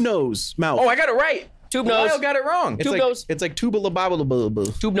tube nose mouth. Oh, I got it right. Tube nose. Lyle got it wrong. it's tube like, nose. It's like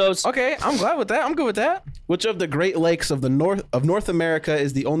tubulababulabulu. Tube nose. Okay, I'm glad with that. I'm good with that. Which of the Great Lakes of North America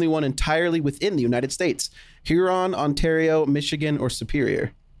is the only one entirely within the United States? Huron, Ontario, Michigan, or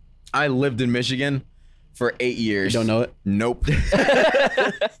Superior? I lived in Michigan for 8 years. You don't know it? Nope.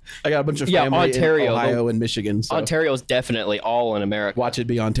 I got a bunch of Yeah, family Ontario, in Ohio and Michigan. So Ontario's definitely all in America. watch it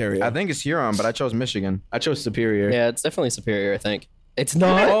be Ontario. I think it's Huron, but I chose Michigan. I chose Superior. Yeah, it's definitely Superior, I think. It's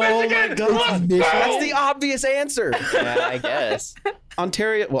not. Oh my God! That's the obvious answer. Yeah, I guess.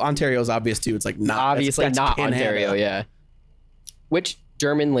 Ontario. Well, Ontario's obvious too. It's like not Obviously that's not Canada. Ontario, yeah. Which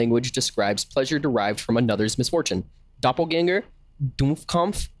German language describes pleasure derived from another's misfortune? Doppelganger,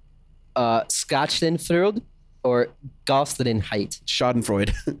 Dumpfkampf, Schadenfreude, or Gausterigkeit?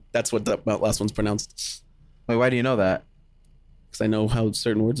 Schadenfreude. That's what that last one's pronounced. Wait, why do you know that? Because I know how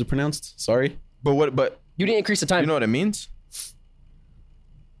certain words are pronounced. Sorry. But what? But You didn't increase the time. you know what it means?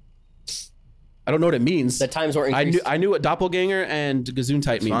 I don't know what it means. The times weren't I increased. knew what doppelganger and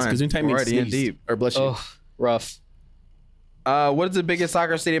Gesundheit means. fine. Gesundheit We're means already in sneeze deep. or bless you. Oh, rough. What is the biggest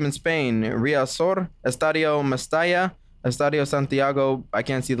soccer stadium in Spain? Riazor, Estadio Mestalla, Estadio Santiago. I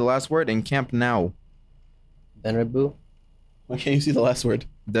can't see the last word. And Camp Nou. Bernabeu? Why can't you see the last word?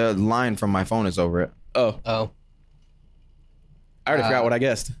 The line from my phone is over it. Oh, Oh. I already forgot what I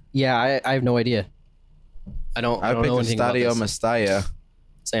guessed. Yeah, I have no idea. I don't I know picked anything about Estadio this. Mestalla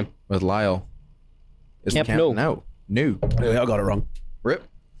Same. with Lyle. It's Camp Nou. Nou. New. We all got it wrong. Rip.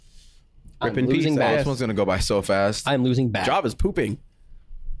 I'm in peace, losing I This bad. guess. one's gonna go by so fast. I'm losing bad. Job is pooping.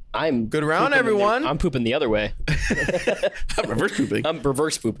 I'm Good round, pooping everyone. I'm pooping the other way. I'm reverse pooping. I'm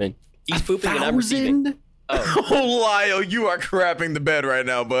reverse pooping. He's pooping and I'm receiving. 1,000? Oh, Oh, Lyle, you are crapping the bed right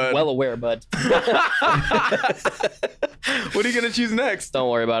now, bud. well aware, bud. What are you gonna choose next? Don't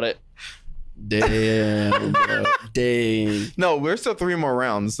worry about it. Damn, bro. Dang. No, we're still 3 more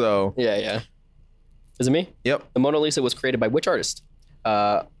rounds, so Yeah. Is it me? yep. The Mona Lisa was created by which artist?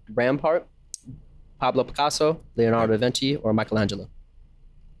 Rampart, Pablo Picasso, Leonardo da Vinci, or Michelangelo?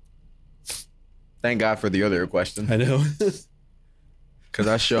 Thank God for the other question, I know. because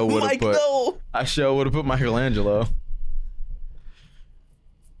I sure would have Mike, put. no. I sure would have put Michelangelo.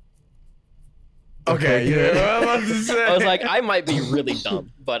 Okay, yeah. What I'm about to say. I was like, I might be really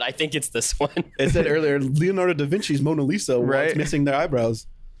dumb, but I think it's this one. It said earlier Leonardo da Vinci's Mona Lisa was Right. missing their eyebrows.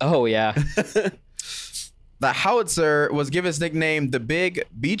 Oh, yeah. The howitzer was given its nickname the Big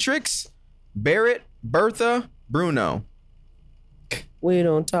Beatrix, Barrett, Bertha, Bruno. We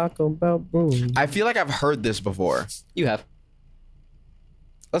don't talk about boom. I feel like I've heard this before. You have.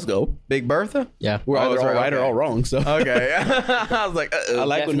 Let's go. Big Bertha? Yeah. We're Oh, either that's all right, right or okay. all wrong. So Okay. I was like, I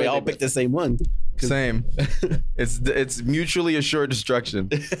like when we Definitely all Big pick the same one. same. It's mutually assured destruction.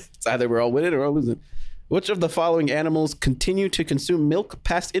 It's either we're all winning or all losing. Which of the following animals continue to consume milk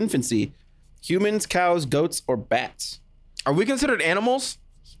past infancy? Humans, cows, goats, or bats? Are we considered animals?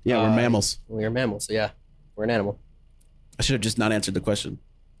 Yeah, we're mammals. We're mammals, so yeah. We're an animal. I should have just not answered the question.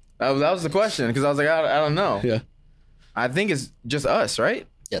 That was the question, because I was like, I don't know. Yeah. I think it's just us, right?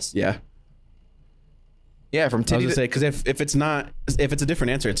 Yes. Yeah. Yeah, from I was titties gonna say because if it's a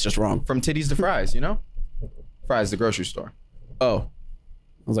different answer, it's just wrong. from titties to fries, you know? Fries, the grocery store. Oh, I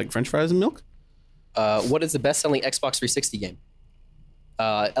was like French fries and milk. What is the best-selling Xbox 360 game?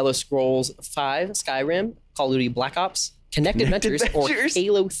 Elder Scrolls 5, Skyrim, Call of Duty Black Ops, Connect Adventures, or Adventures?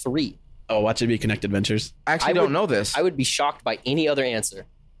 Halo 3? Oh, watch it be Connect Adventures. I actually I don't would- know this. I would be shocked by any other answer.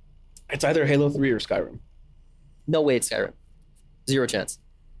 It's either Halo 3 or Skyrim. No way it's Skyrim. Zero chance.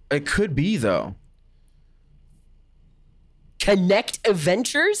 It could be, though. Connect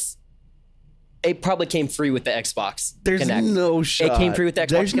Adventures? It probably came free with the Xbox. There's Connect. no shot. It came free with the Xbox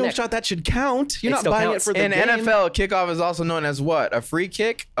There's no Connect. shot that should count. You're It not still buying counts. it for the In game. NFL, kickoff is also known as what? A free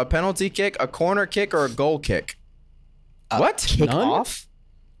kick, a penalty kick, a corner kick, or a goal kick? What? Kick None? off?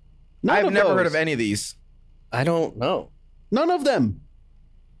 None I've of never those. heard of any of these. I don't know. None of them.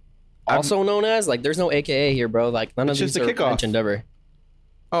 Also known as, like, there's no AKA here, bro. Like, none of It's these just a are kickoff. mentioned ever.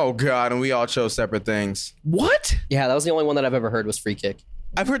 Oh, God, and we all chose separate things. What? Yeah, that was the only one that I've ever heard was free kick.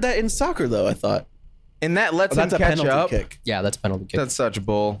 I've heard that in soccer though. I thought And that lets him that's a catch penalty up. kick. Yeah, that's a penalty kick. That's such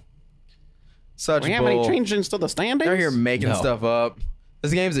bull. Such We have any bull. changes to the standings? They're here making No. stuff up.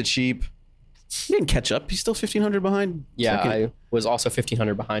 This game's a cheap. He didn't catch up. He's still 1,500 behind. Yeah, Second. I was also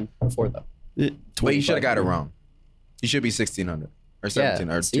 1,500 behind before, though. Wait, you should have got it 2,500. wrong. You should be 1,600 or 17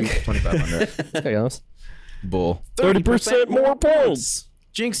 or see? 2,500. There you go. Bull. 30% more points.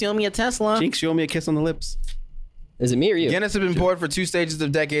 Jinx, you owe me a Tesla. Jinx, you owe me a kiss on the lips. Is it me or you? Guinness has been poured for 2 stages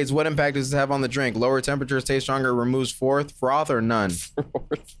of decades. What impact does it have on the drink? Lower temperatures, taste stronger, removes froth, or none?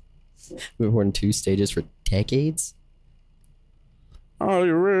 We were in 2 stages for decades. Are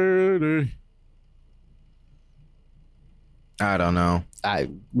you ready? I don't know. I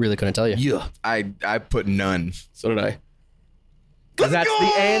really couldn't tell you. Yeah. I put none. So did I. Let's That's go!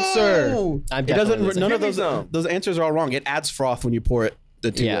 the answer. I'm It definitely doesn't. losing. None of Give me some. those answers are all wrong. It adds froth when you pour it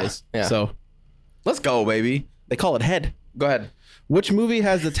the two Yeah, ways. yeah. So Let's go, baby. they call it head. Go ahead. Which movie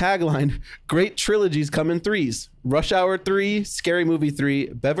has the tagline "Great trilogies come in threes"? Rush Hour 3, Scary Movie 3,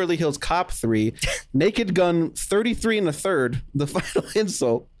 Beverly Hills Cop 3, Naked Gun 33 and a third, The Final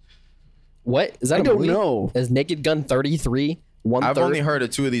Insult. What is that? I a don't movie? know. Is Naked Gun 33 one I've third? only heard of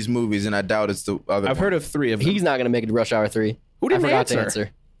 2 of these movies, and I doubt it's the other. I've heard of 3 of them. He's not gonna make it to Rush Hour 3. Who didn't I forgot to answer?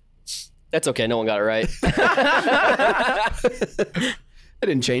 answer. That's okay. No one got it right. I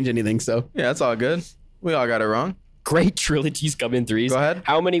didn't change anything, so Yeah, that's all good. We all got it wrong. Great trilogies come in threes. Go ahead.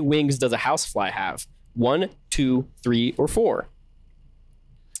 How many wings does a housefly have? 1, 2, 3, or 4?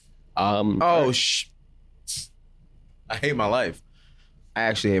 Oh, I hate my life. I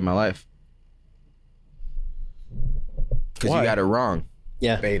actually hate my life. Because Why? you got it wrong,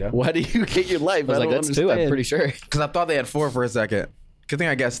 Yeah. Beta. why do you hate your life? I was like, don't that's 2. I'm understand. pretty sure. Because I thought they had 4 for a second. Good thing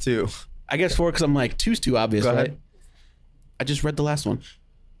I guessed 2. I guess 4 because I'm like 2's too obvious, Go right? ahead. I just read the last one.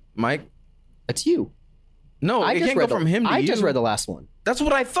 Mike? That's you. No, it can't go from him to I you. just read the last one. That's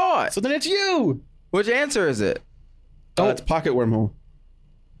what I thought. So then it's you. Which answer is it? It's Pocket Wormhole.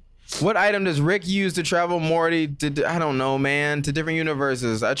 What item does Rick use to travel Morty to, I don't know, man, to different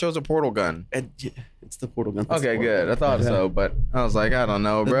universes? I chose a portal gun. It's the portal gun. Okay, good. I thought so, but I was like, I don't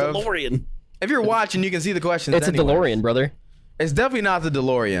know, The bro. DeLorean. If you're watching, you can see the questions. It's anyway. a DeLorean, brother. It's definitely not the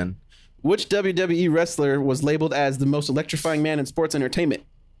DeLorean. Which WWE wrestler was labeled as the most electrifying man in sports entertainment?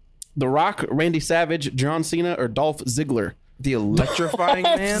 The Rock, Randy Savage, John Cena, or Dolph Ziggler? The electrifying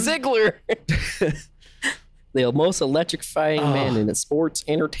man? Ziggler. The most electrifying man in sports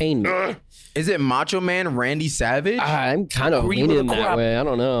entertainment. Is it Macho Man Randy Savage? I'm kind of Agree with leaning the that crap. way. I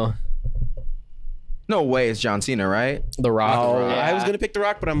don't know. No way it's John Cena, right? The Rock. Oh, yeah. I was gonna pick The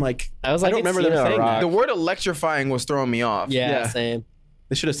Rock, but I'm like, I was I like, don't it's remember them Cena or saying Rock. that. The word electrifying was throwing me off. Yeah, Yeah. same.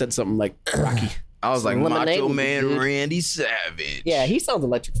 They should have said something like Rocky. I was like, Lemonade Macho would be Man good. Randy Savage. Yeah, he sounds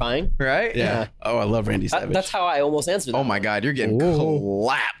electrifying. Right? Yeah. Oh, I love Randy Savage. That's how I almost answered that. Oh my God, you're getting Ooh.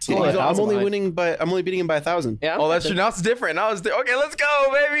 clapped. Oh, I'm 1,000 only behind. winning by. I'm only beating him by 1,000. Yeah, Oh, that's true. Now it's different. Now it's okay. Let's go,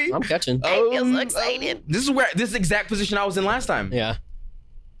 baby. I'm catching. This is exact position I was in last time. Yeah.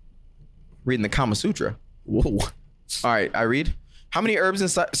 Reading the Kama Sutra. Whoa. All right, I read. How many herbs and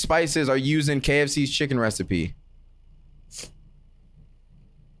spices are used in KFC's chicken recipe?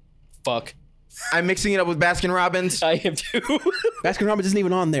 Fuck. I'm mixing it up with Baskin Robbins, I am too. Baskin Robbins isn't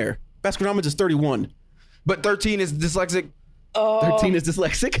even on there. Baskin Robbins is 31. but 13 is dyslexic. 13 is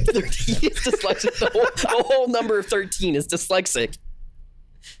dyslexic. 13 is dyslexic. The whole number of 13 is dyslexic.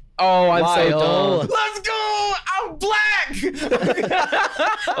 Oh, I'm so Lyle. dumb. Let's go! I'm black!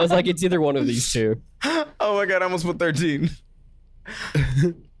 I was like, it's either one of these two. Oh my God, I almost put 13.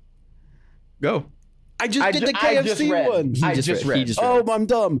 Go. I just did the KFC one. I just read. He just Oh, I'm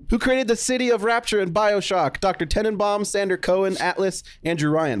dumb. Who created the city of Rapture in BioShock? Dr. Tenenbaum, Sander Cohen, Atlas,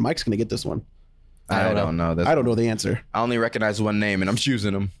 Andrew Ryan. Mike's going to get this one. I don't know. I don't know the answer. I only recognize one name, and I'm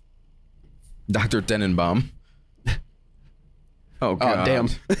choosing him. Dr. Tenenbaum. Oh, God. Oh, damn.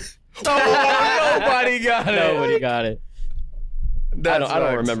 Oh, nobody got it. Nobody got it. I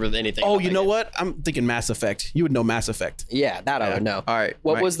don't remember anything. Oh, about you know it. what? I'm thinking Mass Effect. You would know Mass Effect. Yeah, that I would know. All right.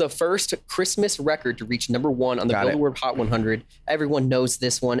 What Mike. was the first Christmas record to reach number 1 on the Got it. Billboard Hot 100? Everyone knows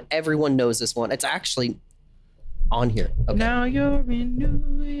this one. Everyone knows this one. It's actually on here. Okay. Now you're in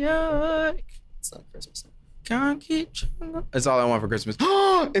New York. It's not Christmas. Can't keep. That's all I want for Christmas.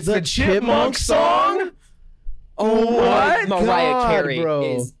 It's the, The Chipmunk Chipmunk song. Oh, What? Mariah God, Carey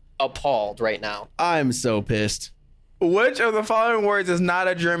bro. is appalled right now. I'm so pissed. Which of the following words is not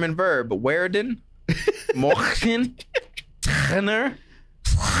a German verb? Werden, morgen, trainer,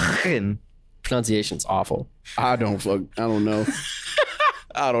 tragen. Pronunciation's awful. I don't know.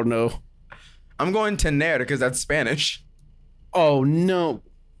 I don't know. I'm going tener because that's Spanish. Oh, no.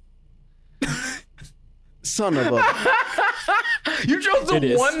 Son of a... You chose It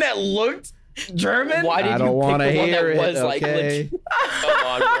the is. one that looked German? Why did I you don't pick want to the one hear that it, was like okay? legit? Come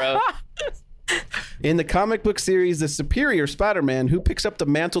on, bro. In the comic book series The Superior Spider-Man, who picks up the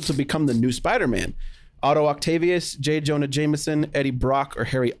mantle to become the new Spider-Man? Otto Octavius, J. Jonah Jameson, Eddie Brock, or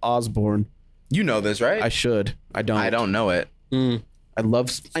Harry Osborn? You know this, right? I should. I don't. I don't know it. I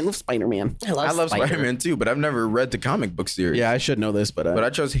love Spider-Man. I love Spider-Man too, but I've never read the comic book series. Yeah, I should know this, but But I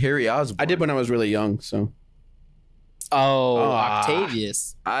chose Harry Osborn. I did when I was really young, so. Oh,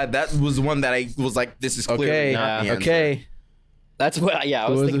 Octavius. That was one that I was like, this is clearly Okay, not the answer. okay. That's what. Yeah, I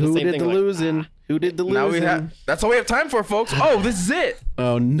was Who thinking the same did thing. the like, losing? Who did the losing? Now we have. That's all we have time for, folks. Oh, this is it.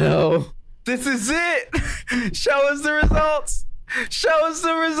 Oh no. This is it. Show us the results. Show us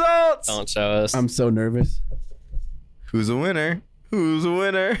the results. Don't show us. I'm so nervous. Who's a winner? Who's a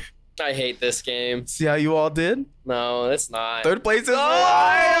winner? I hate this game. See how you all did? No, it's not. Third place is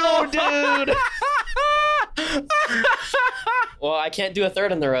Oh, Wild. dude. Well, I can't do a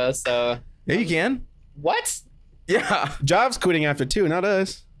third in the row, so. Yeah, you can. What? Yeah. Job's quitting after 2, not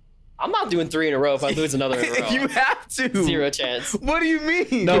us. I'm not doing 3 in a row if I lose another in a row. You have to. 0 chance. What do you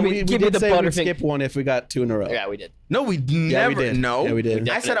mean? No, Give me- we give me did the say we'd Butterfinger. skip one if we got 2 in a row. Yeah, we did. No, we never. Yeah, we did. No. Yeah, we did.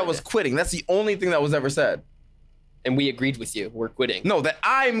 I said I was quitting. That's the only thing that was ever said. And we agreed with you. We're quitting. No, that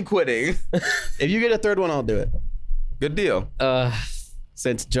I'm quitting. If you get a third one, I'll do it. Good deal.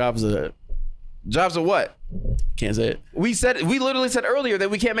 Since Job's a Jobs of what? can't say it. We literally said earlier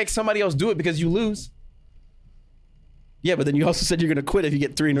that we can't make somebody else do it because you lose. Yeah, but then you also said you're gonna quit if you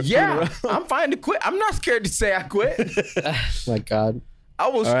get 3 in a Yeah, row. I'm fine to quit. I'm not scared to say I quit. My God. I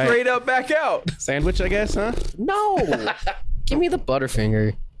will All right. straight up back out. Sandwich, I guess, huh? No. Give me the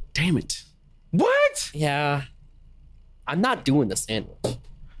Butterfinger. Damn it. What? Yeah. I'm not doing the sandwich.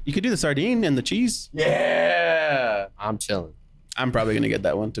 You could do the sardine and the cheese. Yeah. I'm chilling. I'm probably gonna get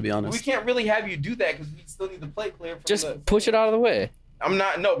that one, to be We honest. can't really have you do that because we still need the plate clear. From Just the, push it out of the way. I'm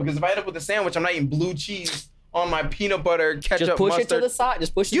not. No, because if I end up with a sandwich, I'm not eating blue cheese on my peanut butter ketchup Just push mustard. it to the side.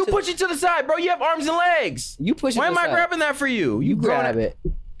 Just push it You to push it to the side, bro. You have arms and legs. You push it Why to am the I side. grabbing that for you? You grab it.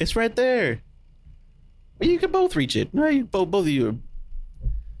 It's right there. Well, you can both reach it. No, you both of you.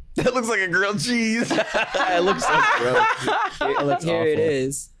 That looks like a grilled cheese. It looks so gross. It looks Here it awful.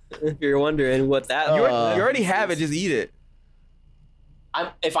 is. If you're wondering what that you already have it. Just eat it.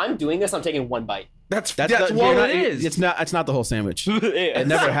 If I'm doing this, I'm taking one bite. That's That's what you're not- it is. It's not the whole sandwich. It It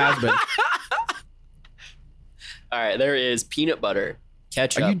never has been. All right, there is peanut butter,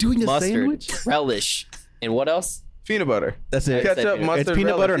 ketchup, Are you doing a mustard, sandwich? relish, and what else? peanut butter. That's it. Ketchup, Ketchup, It's mustard, It's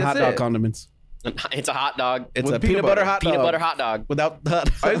peanut butter and relish. hot dog That's it. condiments. It's a hot dog. It's With a peanut peanut butter butter. hot Peanut dog. butter hot dog. Without the hot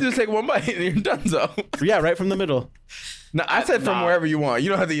I dog. just take one bite and you're done. So. Yeah, right from the middle. No, I said from Nah. wherever you want. You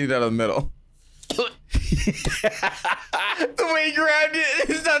don't have to eat it out of the middle. The way he grabbed it,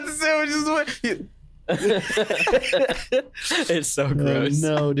 it's not the sandwich. It's so Oh, gross.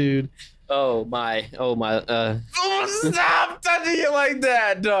 no, dude. Oh my. Oh, stop touching it like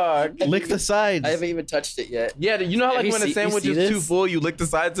that, dog. Lick the sides. I haven't even touched it yet. Yeah, you know how Have like you when a see- sandwich you see is too this? full, you lick the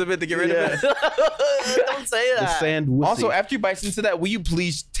sides of it to get rid of it. Don't say the that. sand wussy. Also, after you bite into that, will you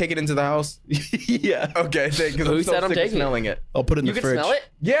please take it into the house? yeah. Okay, thank you. Who I'm so said I'm sick of taking it? smelling it. I'll put it in You the can fridge. smell it?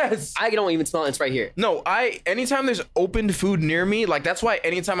 Yes. I don't even smell it. It's right here. No, anytime there's opened food near me, like that's why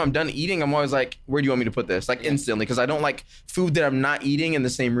anytime I'm done eating, I'm always like, where do you want me to put this? Like instantly, because I don't like food that I'm not eating in the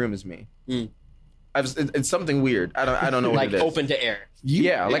same room as me. Mm. It's something weird. I don't know what Like it is. open to air.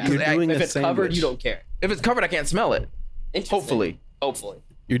 Yeah, like You're doing If a it's covered, sandwich. you don't care. if it's covered, I can't smell it. Interesting. Hopefully.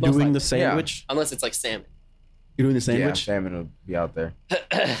 You're Most doing likely. the sandwich. Unless it's like salmon. You're doing the Yeah, sandwich. salmon will be out there.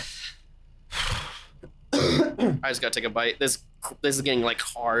 I just gotta take a bite. This is getting like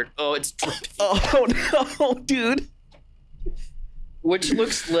hard. Oh, it's dripping. Oh no, dude. Which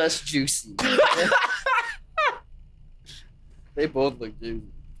looks less juicy. They both look juicy.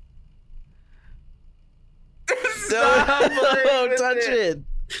 Don't touch it.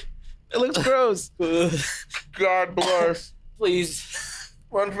 It looks gross. God bless. Please.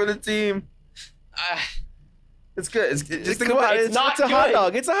 Run for the team. It's good. Just think Come about on, it. it's not a hot good.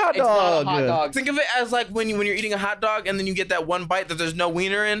 dog. It's a hot It's dog. not a hot dog. Think of it as like when you're eating a hot dog and then you get that one bite that there's no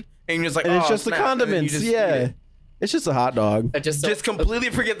wiener in, and you're just like, And it's oh, just the snap, and then you condiments. just eat Yeah. it. It's just a hot dog. I just Completely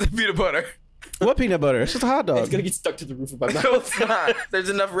forget the peanut butter. What peanut butter? It's just a hot dog. It's gonna get stuck to the roof of my No, mouth. it's not. There's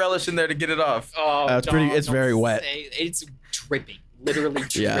enough relish in there to get it off. Oh, It's pretty- dog, it's don't very wet. say- It's dripping. Literally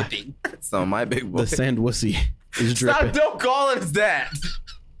Yeah. dripping. It's not my big boy. The sand wussy is Stop! dripping. Don't call it as that.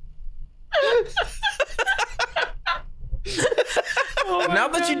 Now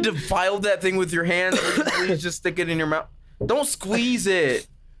that you defiled that thing with your hands, please just stick it in your mouth. Don't squeeze it.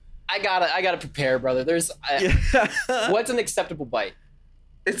 I gotta prepare, brother. What's an acceptable bite?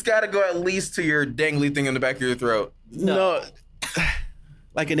 It's got to go at least to your dangly thing in the back of your throat. No.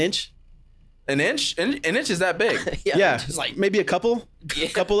 Like an inch? An inch? An inch is that big? Yeah. just like maybe a couple? yeah,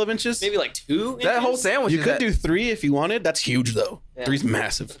 Couple of inches? maybe like 2 That whole inches? sandwich You is could that- do 3 if you wanted. That's huge though. Yeah. 3's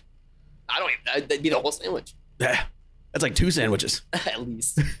massive. I don't even. That'd be the whole sandwich, Yeah. That's like 2 sandwiches. at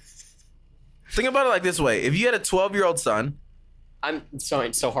least. Think about it like this way. If you had a 12-year-old son I'm sorry.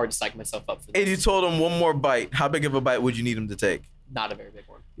 It's so hard to psych myself up for this. and you told him one more bite, how big of a bite would you need him to take? Not a very big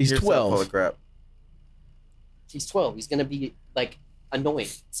one. He's You're so 12. full of crap. He's 12. He's gonna be like annoying.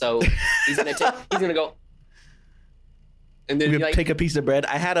 So he's gonna go. And then You you like, take a piece of bread.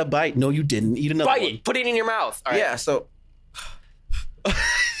 I had a bite. No, you didn't. Eat another bite one. it. Put it in your mouth. All right. Yeah. So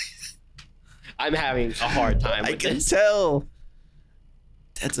I'm having a hard time I with can this. tell.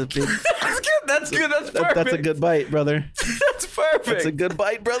 That's a big. that's good. That's good. That's perfect. That's a good bite, brother. That's perfect. That's a good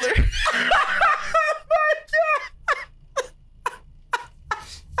bite, brother.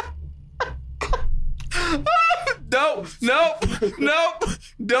 Nope.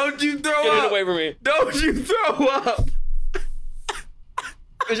 Don't you throw Get up. it away from me. Don't you throw up.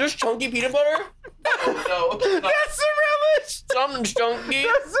 Is this chunky peanut butter? No. That's the relish. Something's chunky.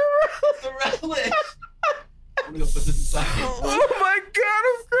 That's the relish. I'm gonna put this aside. Oh my god,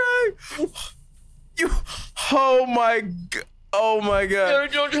 I'm crying. You. Oh my. Oh my god.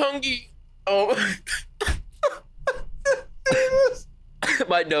 They're so chunky. Oh.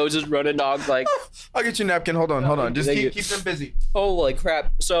 My nose is running, dog. Like, I'll get you a napkin. Hold on. Just Thank you. keep them busy. holy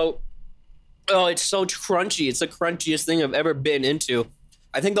crap. So, oh, it's so crunchy. It's the crunchiest thing I've ever been into.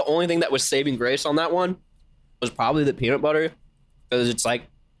 I think the only thing that was saving grace on that one was probably the peanut butter, because it's like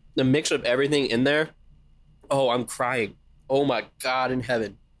the mix of everything in there. Oh, I'm crying. Oh my God in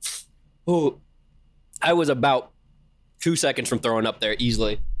heaven. Oh, I was about 2 seconds from throwing up there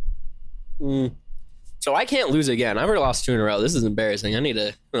easily. So I can't lose again. I've already lost 2 in a row. This is embarrassing. I'm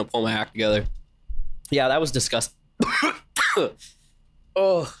gonna pull my act together. Yeah, that was disgusting.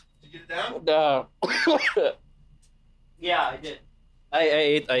 Oh. Did you get it down? No. Yeah, I did. I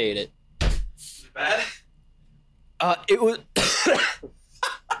ate it. Is it bad? It was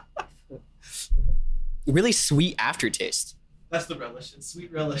really sweet aftertaste. That's the relish. It's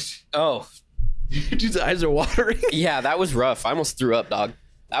sweet relish. Oh, Dude's eyes are watering. yeah, that was rough. I almost threw up, dog.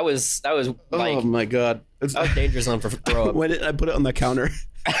 That was like Oh my god. It's that was dangerous on for throw up. when did I put it on the counter?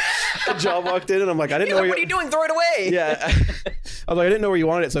 John walked in and I'm like, I didn't know Like, where what are you doing? Throw it away. Yeah. I was like, I didn't know where you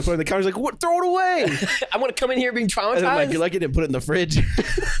wanted it, so I put it on the counter. He's like, what? Throw it away. I'm gonna come in here being And traumatized. I'm like, you like it? And put it in the fridge.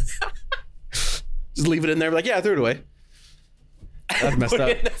 Just leave it in there. Like, yeah, I threw it away. That's messed Put up.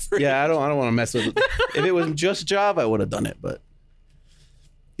 it in the fridge. Yeah, I don't want to mess with it. If it was just Job, I would have done it, but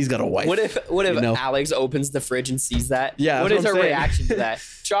he's got a wife. What if you know? Alex opens the fridge and sees that? Yeah, What that's is what her I'm saying. reaction to that?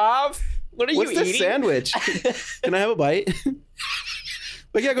 Chav, what are What's you this eating? sandwich? Can I have a bite?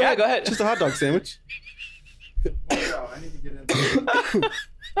 But yeah, go ahead. Go ahead. Just a hot dog sandwich. I need to get in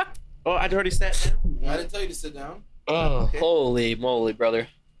there. Oh, I'd already sat down. I didn't tell you to sit down. Oh, holy moly, brother.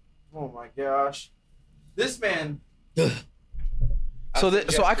 Oh my gosh. This man.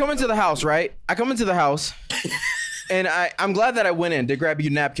 So I come into the house, right? I come into the house, and I'm glad that I went in to grab you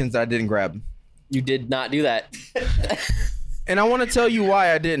napkins that I didn't grab. You did not do that. And I want to tell you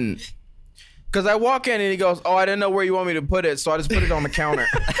why I didn't. Because I walk in and he goes, oh, I didn't know where you want me to put it, so I just put it on the counter.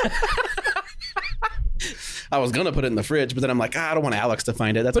 I was gonna put it in the fridge, but then I'm like, I don't want Alex to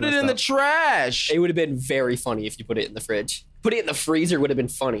find it. That's Put it in the messed trash. It would have been very funny if you put it in the fridge. Put it in the freezer would have been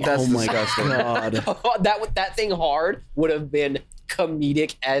funny. up. Oh my god. that thing hard would have been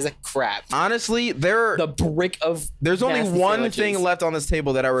comedic as crap. Honestly, The brick of there's only nasty one sandwiches. thing left on this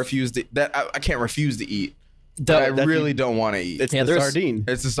table that I can't refuse to eat. The- That I that really don't want to eat. It's Yeah, the there's- sardine.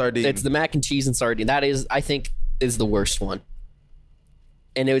 It's the sardine. It's the mac and cheese and sardine. That is, I think, is the worst one.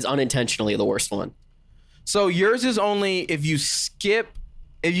 And it was unintentionally the worst one. So yours is only if you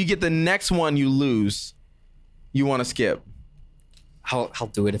get the next one you lose, you want to skip. I'll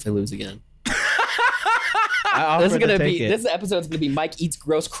do it if I lose again. I This is offered to gonna take be it. this episode's gonna be Mike eats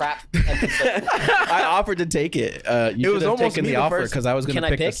gross crap episode. I offered to take it. You was should have almost taken me the the offer first- because I was Can gonna I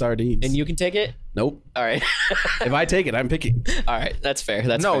pick the pick? sardines. And you can take it. Nope. All right. If I take it, I'm picking. All right. That's fair.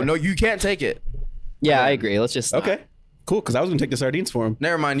 That's No, fair. no, you can't take it. Yeah, I agree. Let's just Okay. Cool, because I was gonna take the sardines for him.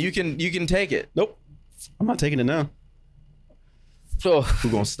 Never mind. You can take it. Nope. I'm not taking it now. Oh, Who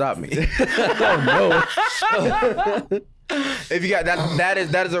gonna stop me? Oh no. If you got that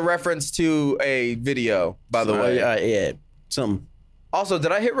is a reference to a video, by the way. Yeah. Something. Also,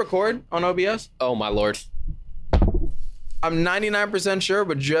 did I hit record on OBS? oh my lord. I'm 99% sure,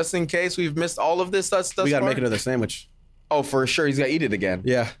 but just in case we've missed all of this stuff. We gotta make another sandwich. Oh, for sure, he's gotta eat it again.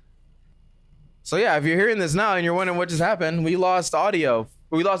 Yeah. So yeah, if you're hearing this now and you're wondering what just happened, we lost video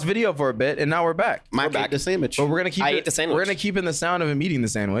for a bit, and now we're back. Mike back. ate the sandwich. But we're gonna keep I ate the sandwich. We're gonna keep in the sound of him eating the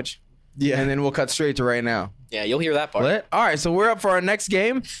sandwich, Yeah. and then we'll cut straight to right now. Yeah, you'll hear that part. Lit? All right, so we're up for our next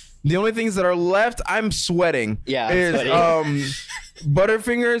game. The only things that are left, I'm sweating. Yeah, I'm is sweating.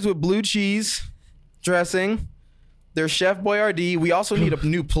 Butterfingers with blue cheese dressing. There's Chef Boyardee. We also need a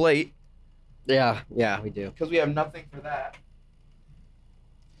new plate Yeah, we do. because we have nothing for that.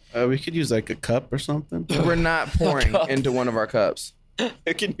 We could use like a cup or something. We're not pouring cup. into one of our cups.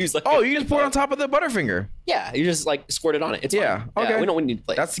 It can use like Oh, you just pour it on top of the Butterfinger. Yeah, you just like squirt it on it. It's Yeah, fine. okay. We don't need to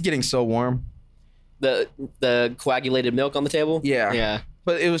play. That's getting so warm. the coagulated milk on the table. Yeah. Yeah.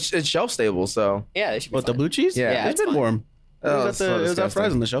 But it's shelf stable, so. Yeah. It should be What, the fine. blue cheese? Yeah, it's it's been fine. warm. Oh, it it's so was at disgusting.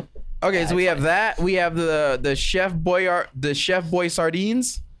 Fries on the show. Okay, so Yeah, we it's have that. We have the Chef Boy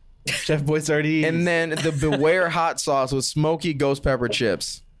sardines, Chef Boy sardines. and then the Beware hot sauce with smoky ghost pepper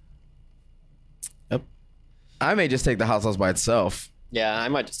chips. Yep. I may just take the hot sauce by itself. Yeah, I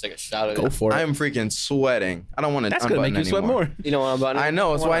might just take a shot of Go it. for it. I'm freaking sweating. I don't want to. That's gonna make you sweat more. You know what I'm about? I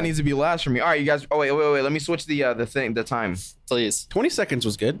know. That's why it needs to be last for me. All right, you guys. Oh wait. Let me switch the time. Please. 20 seconds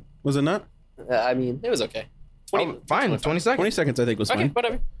was good, was it not? I mean, it was okay. Oh, fine. 20 seconds. 20 seconds I think was Okay, fine.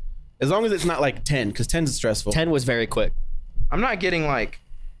 whatever. As long as it's not like 10, because 10 is stressful. 10 was very quick. I'm not getting like.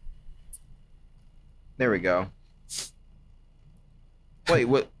 There we go. Wait.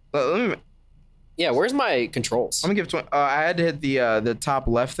 What? Let me. Yeah, where's my controls? Let me give 20. I had to hit the top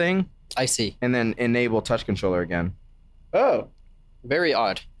left thing I see. and then enable touch controller again. Oh. Very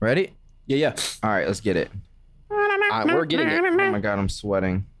odd. Ready? Yeah. All right, let's get it. We're getting it. Oh my god, I'm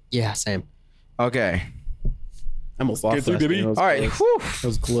sweating. Yeah, same. Okay. I almost lost Get last through, game. baby. That was All right. close. Whew. That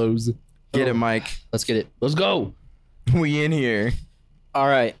was close. Get it, Mike. Let's get it. Let's go. We in here. All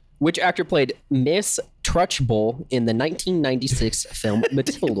right. Which actor played Miss Trunchbull in the 1996 film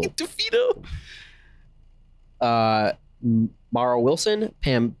Matilda? DeVito. Mara Wilson,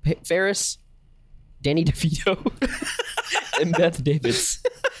 Pam Ferris, Danny DeVito, and Beth Davids.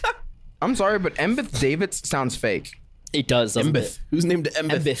 I'm sorry, but Embeth Davids sounds fake. It does, doesn't Embeth. Who's named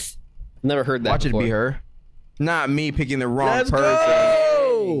Embeth? Embeth. Never heard that Watch before. it be her. Not me picking the wrong Let's person.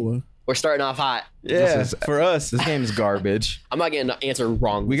 go. We're starting off hot. Yeah, This is- for us. This game's garbage. I'm not getting the answer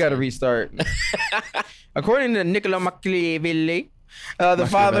wrong. We got to restart. According to Niccolo Machiavelli, the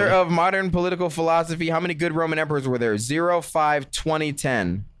father of modern political philosophy, how many good Roman emperors were there? 0, 5, 20,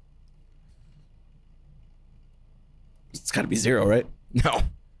 10. It's got to be 0, right? No.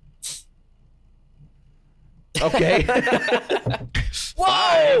 Okay.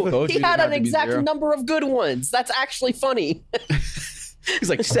 Whoa! Told He you it had had an to be exact 0. number of good ones. That's actually funny. He's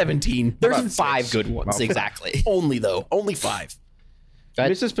like 17. There's About 5 six. good ones, About- exactly. Only, though. Only 5. Go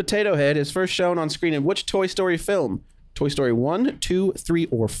ahead. Mrs. Potato Head is first shown on screen in which Toy Story film? Toy Story 1, 2, 3,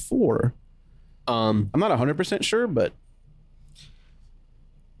 or 4? I'm not 100% sure, but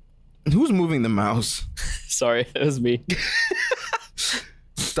Who's moving the mouse? Sorry, it was me.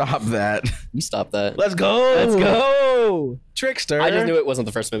 Stop that. You stop that. let's go. Let's go. Trickster. I just knew it wasn't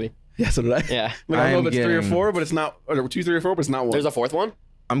the first movie. Yeah, so did I. Yeah. I, mean, I don't know I'm if it's 3 or getting- 4, but it's not, or 2, 3, or 4, but it's not 1. There's a fourth one.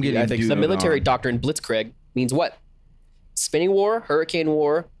 I'm getting I think so. The duded military on. doctrine Blitzkrieg means what? Spinning war, hurricane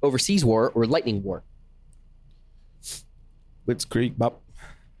war, overseas war, or lightning war? Blitzkrieg Bop.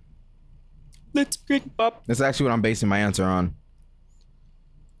 Blitzkrieg Bop. That's actually what I'm basing my answer on.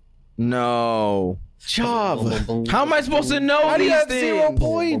 No. Chav. How am I supposed to know How do you these have 0 things?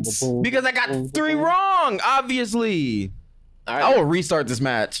 points? Because I got 3 wrong, obviously. All I right. will restart this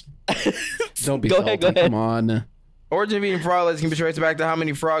match. Don't be Go salty. ahead, go ahead. Come on. Origin of eating frogs can be traced back to how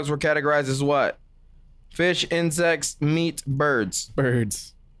many frogs were categorized as what? Fish, insects, meat, birds.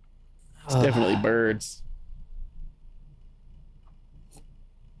 Birds. It's definitely birds.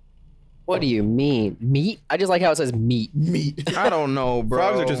 What do you mean? Meat? I just like how it says meat. Meat. I don't know, bro.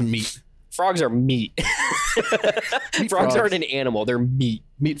 Frogs are just meat. Frogs are meat. Frogs frogs. aren't an animal. They're meat.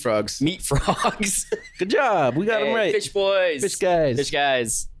 Meat frogs. Meat frogs. Good job. We got them Hey, right. Fish boys. Fish guys. Fish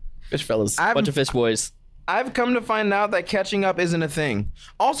guys. Fish fellas. Bunch of fish boys. I've come to find out that catching up isn't a thing.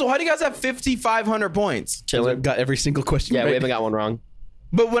 Also, how do you guys have 5,500 points? Chilling. Got every single question Yeah, right. we haven't got one wrong.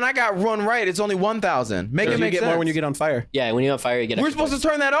 But when I got one right, it's only 1,000. Make it You make get sense. more when you get on fire. Yeah, when you're on fire, you get We're extra supposed to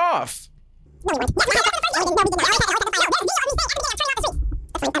turn that off.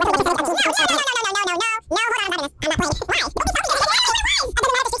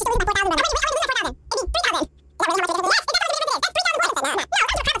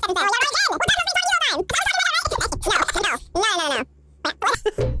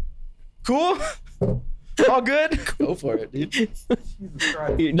 Cool? All good? Go for it, dude. points.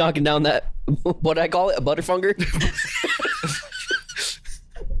 You're knocking down that, what do I call it? A butterfunger?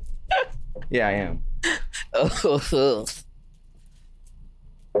 Yeah, I am.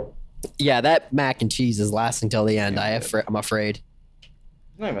 Yeah, that mac and cheese is lasting till the end. I'm afraid.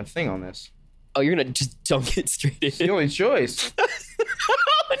 There's not even a thing on this. Oh, you're gonna just dunk it straight It's the in. only choice. Oh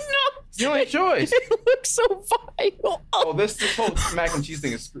It's the only choice. It looks so vile. Oh, this whole mac and cheese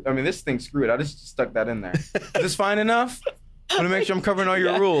thing is. This thing's screwed. I just stuck that in there. Is this fine enough? I want to make sure I'm covering all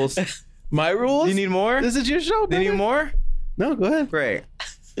your Yeah. rules. Do My rules? you need more? This is your show, Do you brother. need more? No, go ahead. Great.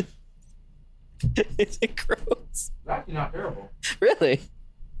 Is it gross? Actually, not terrible. Really?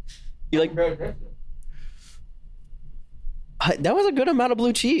 You like that was a good amount of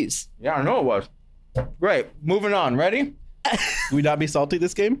blue cheese. Yeah, I know it was. Great. Moving on. Ready? Do we not be salty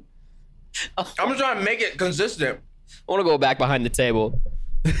this game? I'm just trying to make it consistent. I want to go back behind the table.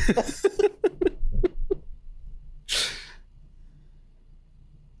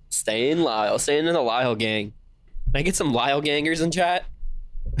 Staying Lyle. Staying in the Lyle gang. Can I get some Lyle gangers in chat?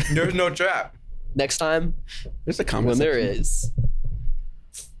 There's no trap. Next time There's a comment when there section. is.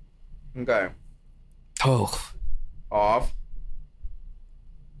 Okay. Oh, Off.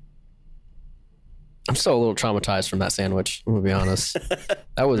 I'm still a little traumatized from that sandwich. I'm gonna be honest.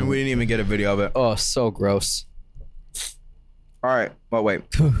 That was And we didn't even get a video of it. oh so gross. All right. Well, wait.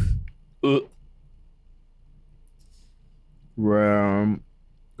 Ugh.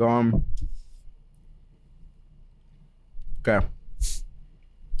 Gone. Okay.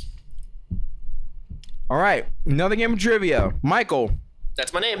 All right. Another game of trivia. Michael,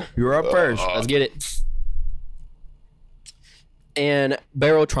 That's my name. you're up first. Let's get it. And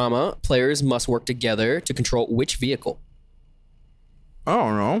barrel trauma players must work together to control which vehicle? I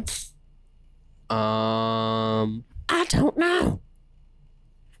don't know. I don't know.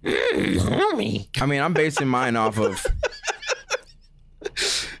 Homie. I mean, I'm basing mine off of.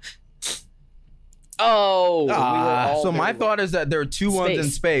 Oh. we were all So my very thought is that there are two ones in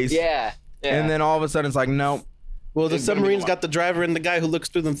space. Yeah. And then all of a sudden it's like, nope. Well, the It's gonna be submarine's one. got the driver and the guy who looks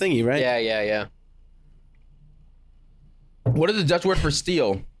through the thingy, right? Yeah. What is the Dutch word for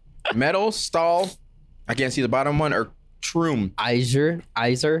steel? Metal, stahl. I can't see the bottom one. Or troom. Iser.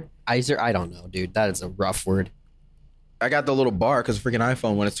 I don't know, dude. That is a rough word. I got the little bar because freaking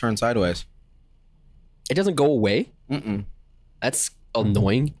iPhone when it's turned sideways. It doesn't go away. Mm-mm. That's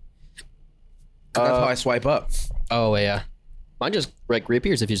annoying. That's how I swipe up. Oh yeah. Mine just like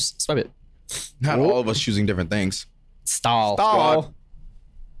reappears if you just swipe it. Not all of us choosing different things. Stall. Stall. I was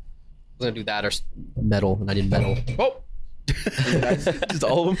gonna do that or metal, and I did metal. Oh. Just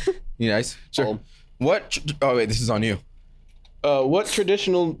all of them. You nice? Sure. Oh wait, this is on you. What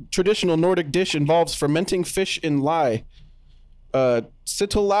traditional Nordic dish involves fermenting fish in lye?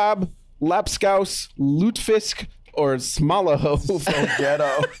 Sitolab, lapskaus, lutefisk, or smalahoe?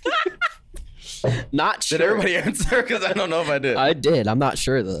 Ghetto. Not sure. Did everybody answer? Because I don't know if I did. I did. I'm not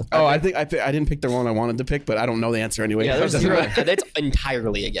sure though. Oh, I think I didn't pick the one I wanted to pick, but I don't know the answer anyway. Yeah, there's Doesn't zero. matter. That's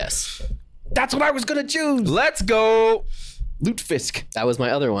entirely a guess. That's what I was gonna choose. Let's go. Lutefisk. That was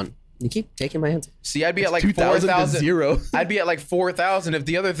my other one. You keep taking my answer. See, I'd be at like 2,000 to 4,000. 0. I'd be at like 4,000 if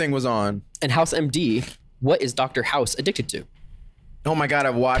the other thing was on. And House MD, what is Dr. House addicted to? Oh my god,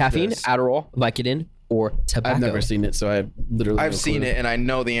 I've watched Caffeine, this. Vicodin, Vicodin, or tobacco? I've never seen it, so I literally. I've no seen clue. it and I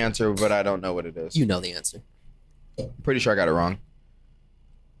know the answer, but I don't know what it is. You know the answer. Pretty sure I got it wrong.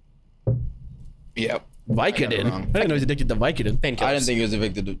 Yep. I got it Vicodin. I wrong. didn't know he's addicted to Vicodin. Painkillers. I didn't think it was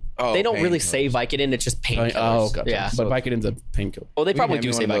addicted to. Oh, They don't really painkillers. say Vicodin. It's just painkillers. Oh, gotcha. Yeah. But Vicodin's a painkiller. Well, they can probably hand do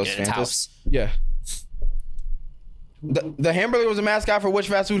me say one of those Vicodin. It's Fantas. House. Yeah. The hamburger was a mascot for which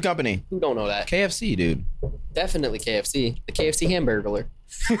fast food company? Who don't know that? KFC, dude. Definitely KFC. The KFC hamburger.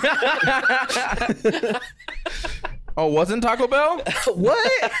 Oh, wasn't Taco Bell?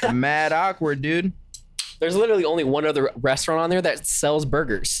 What? Mad awkward, dude. There's literally only one other restaurant on there that sells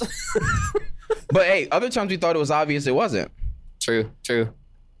burgers. But hey, other times we thought it was obvious it wasn't. True.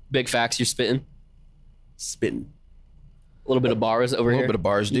 Big facts. You're spitting. Spitting. A little bit of bars over A here. little bit of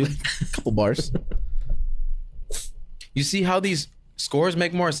bars, dude. Couple bars. You see how these scores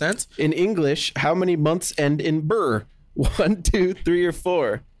make more sense? In English, how many months end in burr? 1, 2, 3, or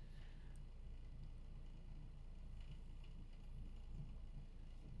 4?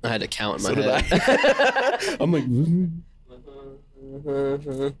 I had to count in my So did head. I. I'm like,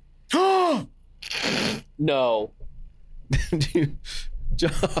 No. dude,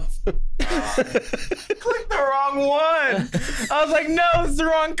 job. Click the wrong one. I was like, no, it's the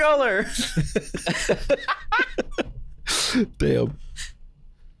wrong color. Damn.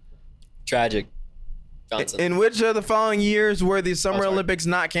 Tragic. Johnson. In which of the following years were the Summer sorry. Olympics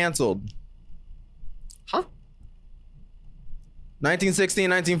not canceled? Huh? 1916,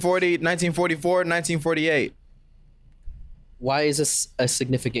 1940, 1944, 1948. Why is this a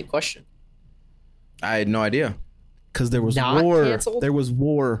significant question? I had no idea. Because there was Not war. canceled? There was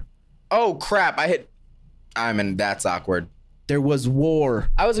war. Oh crap! That's awkward. There was war.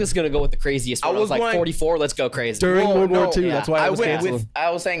 I was just gonna go with the craziest one. I was was like going- 44. Let's go crazy. During Whoa, World War no, II. yeah. That's why it was went canceled. with.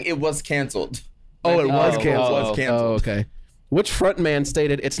 I was saying it was canceled. Oh, it was Oh, canceled. It was canceled. Oh, okay. Which frontman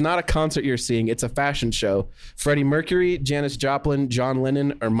stated, "It's not a concert you're seeing, it's a fashion show"? Freddie Mercury, Janis Joplin, John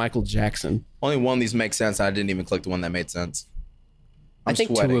Lennon, or Michael Jackson? Only one of these makes sense. I didn't even click the one that made sense. I think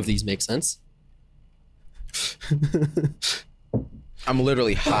sweating. two of these make sense. I'm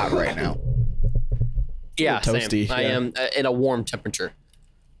literally hot right now. Yeah, toasty, same. I yeah. am in a warm temperature.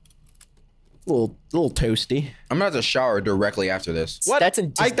 little toasty. I'm gonna have to shower directly after this. What?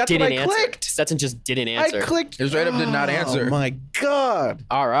 Stetson just That's didn't what I answer. clicked. Stetson just didn't answer. I clicked. His write-up did not answer. Oh my god.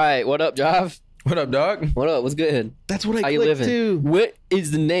 All right, what up, Jav? What up, dog? What up? What's good? That's what I How you clicked living? too. What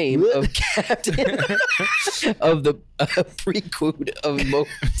is the name What? of captain of the pre-quote of Moby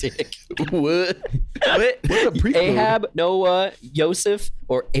Dick? What? What's a prequel? Ahab, Noah, Yosef,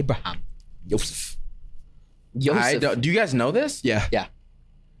 or Abraham? Yosef. Yosef. Do you guys know this? Yeah. Yeah.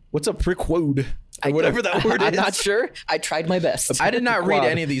 What's a prequode? Or whatever that word is. I'm not sure. I tried my best. I did not read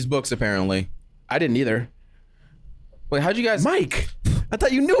Quad. any of these books, apparently. I didn't either. Wait, how'd you guys... Mike, I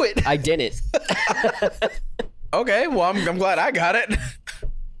thought you knew it. I didn't. Okay, well, I'm glad I got it.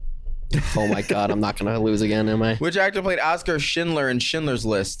 Oh my god, I'm not gonna lose again, am I? Which actor played Oscar Schindler in Schindler's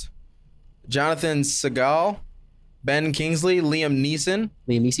List? Jonathan Segal, Ben Kingsley, Liam Neeson,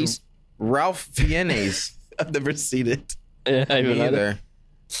 Liam Neeson? Ralph Fiennes. I've never seen it. I Me don't know. either.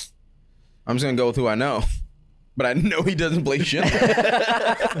 I'm just gonna go with who I know, but I know he doesn't play Schindler.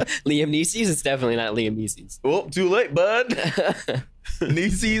 Liam Neeson? It's definitely not Liam Neeson. Well, too late, bud.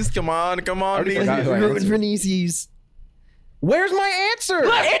 Nieces, come on, already forgot who I Nieces. answered. for Neeson. Where's my answer?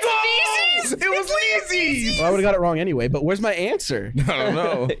 It's It was Nieces. Well, I would have got it wrong anyway, but where's my answer? I don't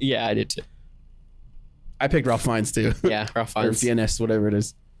know. Yeah, I did too. I picked Ralph Fiennes too. Yeah, Ralph Or Fiennes. Fiennes, whatever it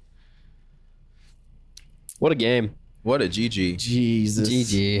is. What a game. What a GG. Jesus.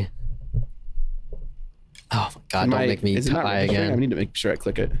 GG. Oh my god, don't make me is it not tie registering? I again. need to make sure I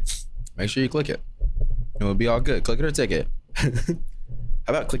click it. Make sure you click it. It'll be all good. Click it or take it.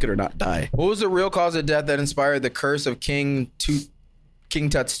 How about click it or not die? What was the real cause of death that inspired the curse of King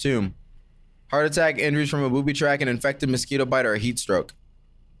Tut's tomb? Heart attack, injuries from a booby track, an infected mosquito bite, or a heat stroke?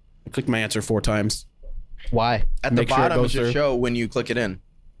 I clicked my answer 4 times. Why? At Make the sure it bottom, it goes should through. show when you click it in.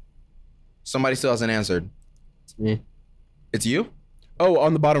 Somebody still hasn't answered. It's me. It's you? Oh,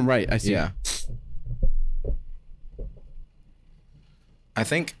 on the bottom right. I see. Yeah. I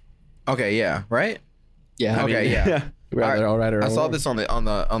think. Okay, yeah, right? Yeah. Okay, yeah. Rather, all right, or I saw wrong. this on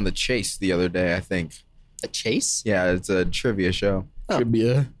the Chase the other day, I think. A chase? Yeah, it's a trivia show.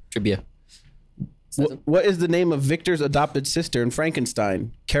 Trivia. Trivia. What is the name of Victor's adopted sister in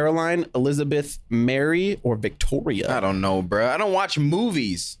Frankenstein? Caroline, Elizabeth, Mary, or Victoria? I don't know, bro. I don't watch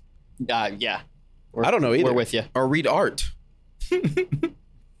movies Yeah. I don't know either. We're with you. or read art.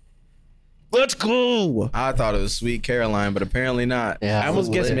 Let's go. I thought it was Sweet Caroline, but apparently not. Yeah. I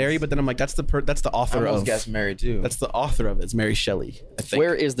almost guessed Liz. Mary, but then I'm like, that's the I author almost of. guessed Mary too. That's the author of it. It's Mary Shelley, I think.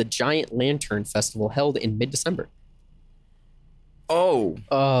 Where is the Giant Lantern Festival held in mid-December? Oh,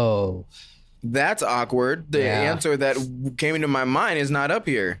 Oh. that's awkward. The Yeah. answer that came into my mind is not up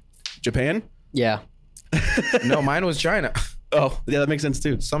here. Japan? Yeah. No, mine was China. Oh, yeah, that makes sense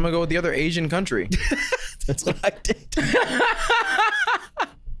too. So I'm gonna go with the other Asian country. That's what I did.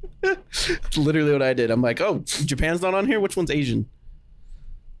 That's literally what I did. I'm like, oh, Japan's not on here? Which one's Asian?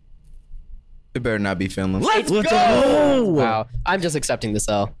 It better not be Finland. Let's go! Wow. I'm just accepting this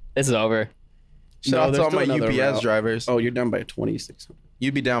L. This is over. Shout No, out to there's all my still another UPS route. drivers. Oh, you're down by 2,600.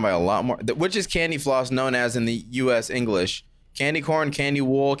 You'd be down by a lot more. Which is candy floss known as in the U.S. English? Candy corn, candy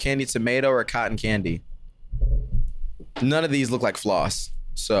wool, candy tomato, or cotton candy? None of these look like floss,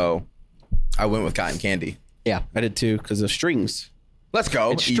 so I went with cotton candy. Yeah. I did too, because of strings. Let's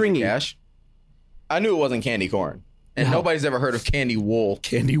go. It's Easy stringy. Cash. I knew it wasn't candy corn, and No. nobody's ever heard of candy wool.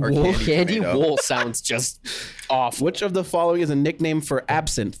 Candy or wool? Candy tomato. wool sounds just off. Which of the following is a nickname for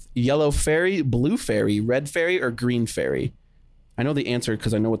absinthe? Yellow fairy, blue fairy, red fairy, or green fairy? I know the answer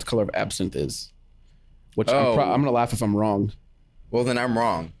because I know what the color of absinthe is. Which Oh. I'm going to laugh if I'm wrong. Well, then I'm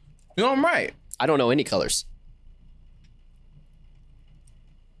wrong. No, I'm right. I don't know any colors.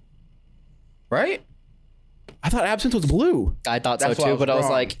 Right? I thought absinthe was blue. I thought That's so why I too, was but I was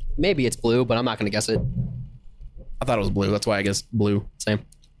wrong. like, maybe it's blue, but I'm not going to guess it. I thought it was blue. That's why I guess blue. Same.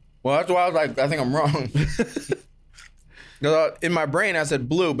 Well, that's why I was like, I think I'm wrong. 'Cause, in my brain, I said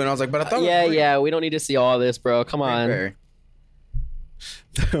blue, but I was like, but I thought it was Yeah, green. yeah. We don't need to see all this, bro. Come on. Very.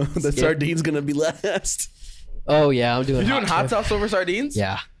 The sardine's going to be last. Oh, yeah. I'm doing You're doing hot sauce. sauce over sardines?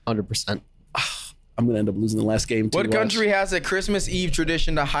 Yeah, 100%. I'm going to end up losing the last game too. What country has a Christmas Eve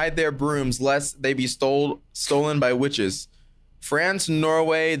tradition to hide their brooms lest they be stolen by witches? France,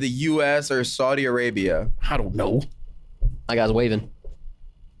 Norway, the U.S., or Saudi Arabia? I don't know. My guy's waving.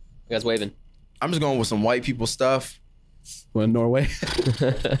 My guy's waving. I'm just going with some white people stuff. Well, Norway.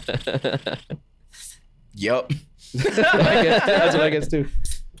 Yup. That's what I guess too.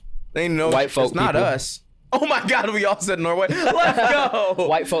 They know White folk it's not people. us. Oh my God, we all said Norway. Let's go.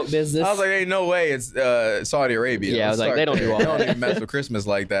 White folk business. I was like, ain't no way it's Saudi Arabia. Yeah, I was like, Start they don't do there. all They don't that. even mess with Christmas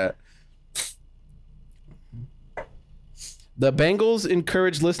like that. The Bengals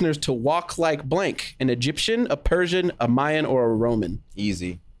encourage listeners to walk like blank. An Egyptian, a Persian, a Mayan, or a Roman.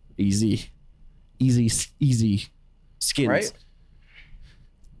 Easy. Easy skins. Right?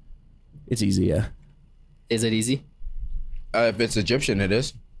 It's easy, yeah. Is it easy? If it's Egyptian, it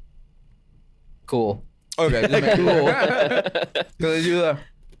is. Cool. Okay. Cool.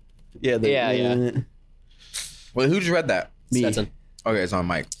 Yeah. Yeah. Wait, who just read that? Me. Stetson. Okay, it's on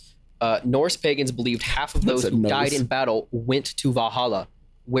Mike. Norse pagans believed half of those What's a who nose? died in battle went to Valhalla.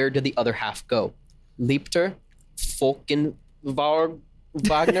 Where did the other half go? Leipter,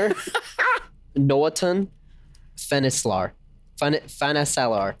 Wagner, Noaton, Fenisalar.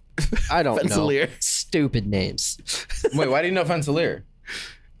 I don't know. Fensalir. Stupid names. Wait, why do you know Fensalir?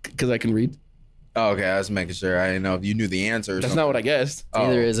 Because I can read. Oh, okay, I was making sure. I didn't know if you knew the answer. That's not what I guessed. Oh.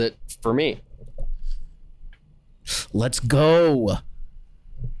 Neither is it for me. Let's go.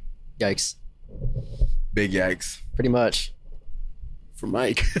 Yikes. Big yikes. Pretty much. For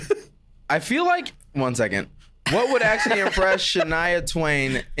Mike. I feel like, one second. What would actually impress Shania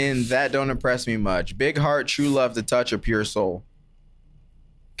Twain in That Don't Impress Me Much? Big heart, true love, the touch, or pure soul?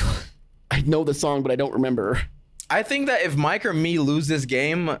 I know the song, but I don't remember. I think that if Mike or me lose this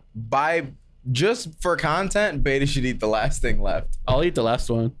game, just for content, Beta should eat the last thing left. I'll eat the last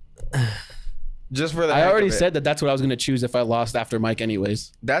one. Just for the I heck already of it. said that's what I was going to choose if I lost after Mike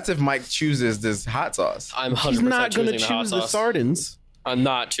anyways. That's if Mike chooses this hot sauce. I'm 100% He's not going to choosing the hot choose the sauce. sardines. I'm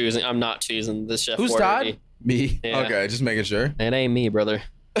not choosing the chef. Who's order Todd? me. Me. Yeah. Okay, just making sure. It ain't me, brother.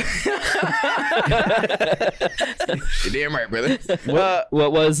 You're damn right, brother.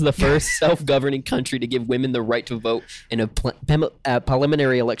 What was the first self-governing country to give women the right to vote in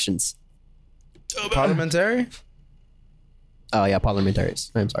parliamentary elections? Parliamentary? Oh yeah,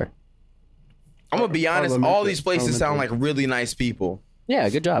 parliamentaries. I'm sorry. I'm going to be honest. All these places sound like really nice people. Yeah,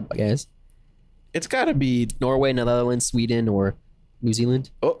 good job, guys. It's got to be. Norway, Netherlands, Sweden, or New Zealand.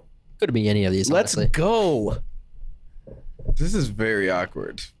 Oh, Could be any of these. let's honestly. go. This is very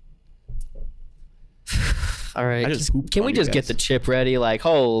awkward. All right. I just pooped Can on we you just get guys. the chip ready? Like,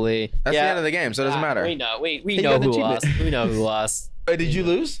 holy. That's the end of the game, so it doesn't matter. We know. We Hey, know you got who the lost. achievement. We know who lost. Wait, did you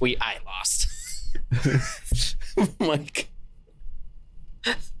lose? I lost. Mike.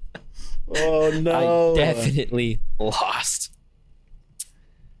 Oh, no. I definitely lost.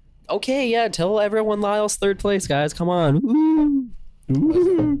 Okay, yeah. Tell everyone Lyle's third place, guys. Come on. Woo.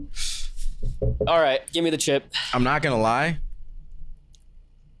 Ooh. All right, give me the chip. I'm not going to lie.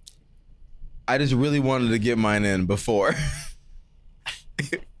 I just really wanted to get mine in before.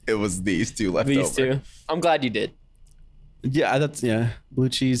 It was these two left These over. two. I'm glad you did. Yeah, blue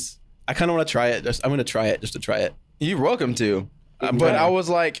cheese. I kind of want to try it. I'm going to try it just to try it. You're welcome to. But Yeah. I was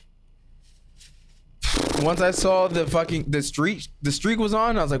like, once I saw the streak was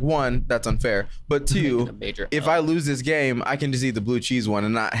on, I was like, one, that's unfair. But Making a two, major if L. I lose this game, I can just eat the blue cheese one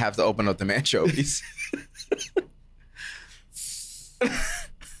and not have to open up the anchovies.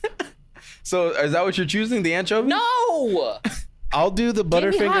 So is that what you're choosing? The anchovies? No. I'll do the me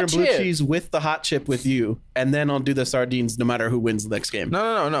Butterfinger hot and blue chip. cheese with the hot chip with you, and then I'll do the sardines no matter who wins the next game.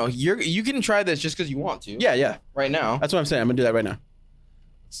 No. You can try this just because you want to. Yeah. Right now. That's what I'm saying. I'm going to do that right now.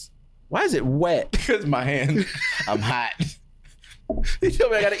 Why is it wet? Because my hand, I'm hot. You tell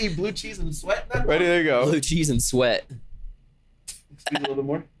me I got to eat blue cheese and sweat? Ready? There you go. Blue cheese and sweat. Squeeze a little bit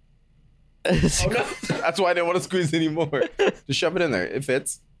more. Oh, no. That's why I didn't want to squeeze anymore. Just shove it in there. It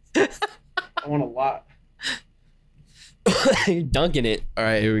fits. I want a lot. You're dunking it. All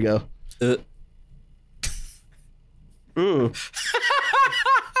right, here we go. Ooh.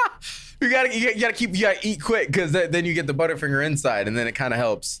 You gotta eat quick because then you get the Butterfinger inside, and then it kind of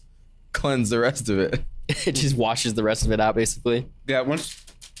helps cleanse the rest of it. It just washes the rest of it out, basically. Yeah, once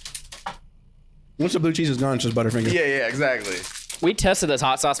the blue cheese is gone, it's just Butterfinger. Yeah, exactly. We tested this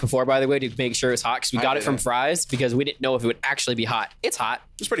hot sauce before, by the way, to make sure it's hot because we I got it from didn't. Fry's because we didn't know if it would actually be hot. It's hot.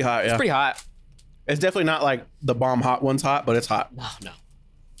 It's pretty hot, yeah. It's pretty hot. It's definitely not like the bomb hot one's hot, but it's hot. No.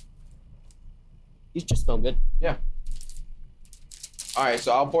 These just smell good. Yeah. All right,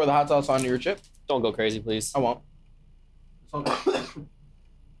 so I'll pour the hot sauce onto your chip. Don't go crazy, please. I won't.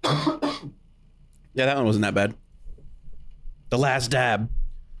 Yeah, that one wasn't that bad. The last dab.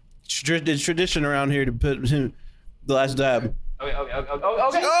 It's tradition around here to put the last dab.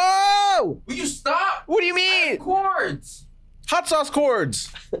 Okay. Oh! Will you stop? What do you mean? Cords. Hot sauce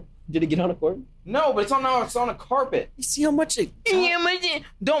cords. Did it get on a cord? No, but it's on a carpet. You see how much it...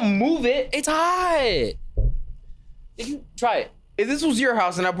 Don't move it. It's hot. Did you try it? If this was your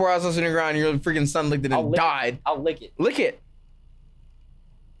house and I pour hot sauce in the ground and your freaking son licked it I'll and lick died, it. I'll lick it. lick it.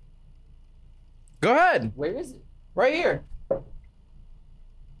 Go ahead. Where is it? Right here.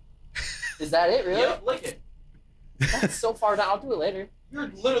 Is that it, really? lick it. That's so far down. I'll do it later. You're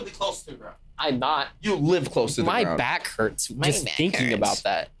literally close to the ground. I'm not. You live close to the My ground. back hurts My just back thinking hurts. about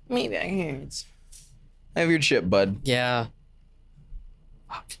that. My back hurts. Have your chip, bud. Yeah.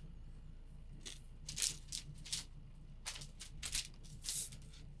 Fuck.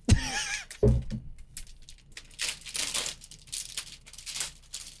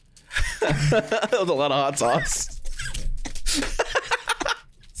 That was a lot of hot sauce.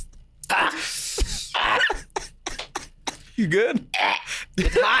 You good?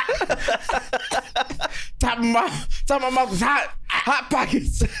 It's hot. Top of my mouth is hot. Hot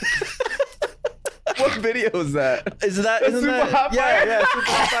pockets. What video is that? Isn't that Super Hot Fire? Yeah, super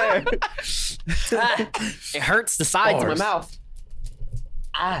hot fire. It hurts the sides of my Bars. mouth.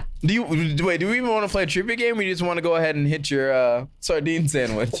 Ah. Do we even want to play a trivia game, or you just want to go ahead and hit your sardine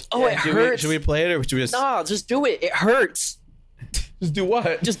sandwich? Oh, it Should hurts. we play it or should we just? No, just do it. It hurts. Just do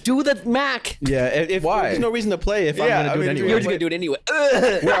what? Just do the Mac. Yeah. If Why? There's no reason to play if Yeah, I'm gonna do I mean, it anyway. You're just gonna do it anyway.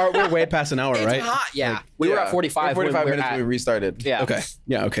 Ugh. We're way past an hour, It's right? hot. Yeah. We were at 45. We're 45 when minutes at- when we restarted. Yeah. Okay.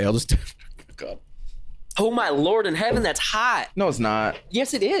 Yeah. Okay. I'll just. God. Oh my Lord in heaven, that's hot. No, it's not.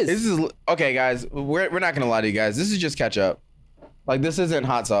 Yes, it is. This is okay, guys. We're not gonna lie to you guys. This is just ketchup. Like, this isn't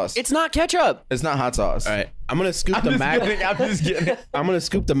hot sauce. It's not ketchup. It's not hot sauce. All right. I'm gonna scoop I'm the just mac. kidding. I'm just kidding. I'm gonna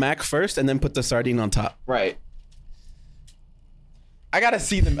scoop the mac first and then put the sardine on top. Right. I gotta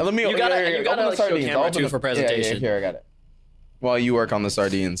see them. Let me. You gotta- here, you open gotta, the like, show sardines. camera I'll open too the- for presentation. Yeah, here, I got it. While you work on the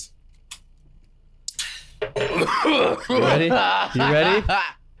sardines. You ready? You ready?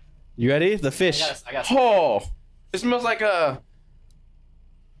 You ready? The fish. I got Oh, it smells like a.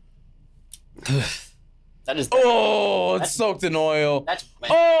 that is. Oh, it's soaked in oil. That's.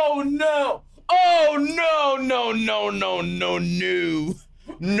 Oh no! Oh no! No! No! No! No! No!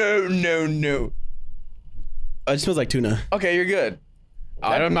 No! No! No! Oh, it smells like tuna. Okay, you're good.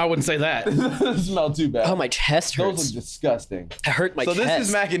 I wouldn't say that. It doesn't smell too bad. Oh, my chest Those hurts. look disgusting. I hurt my So chest. this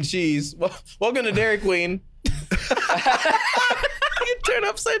is mac and cheese. Welcome to Dairy Queen. You turn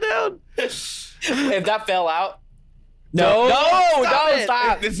upside down. If that fell out. No, don't it.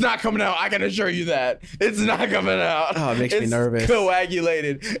 stop. It's not coming out. I can assure you that. It's not coming out. Oh, it makes me It's nervous.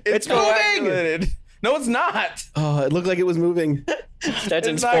 Coagulated. It's moving! coagulated. No, it's not. Oh, it looked like it was moving.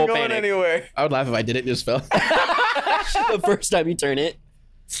 Stetson's It's not full going panic. anywhere. I would laugh if I did it and just fell. The first time you turn it.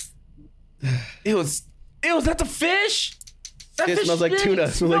 It was. That's a fish. That It fish smells like stinks. tuna.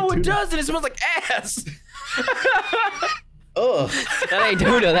 It smells no, like it tuna. doesn't. It smells like ass. Ugh. That ain't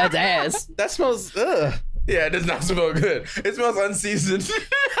tuna, that's ass. That smells. Ugh. Yeah, it does not smell good. It smells unseasoned. How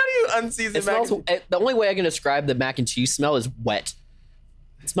do you unseason It mac smells. and cheese? The only way I can describe the mac and cheese smell is wet.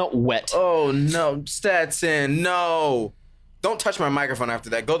 It smelled wet. Oh no, Stetson, no! Don't touch my microphone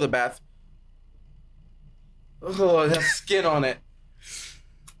after that. Go to the bath. Oh, it has skin on it.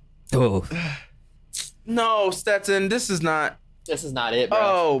 Oh. No, Stetson, this is not. This is not it, bro.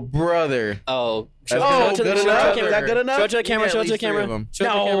 Oh, brother. Oh. That's Show it to good the enough? camera. Is that good enough? Show it to the camera. Yeah, Show at it to the least three camera. of 'em. Show it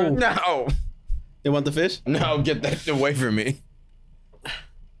to the camera. No, You want the fish? no, get that away from me.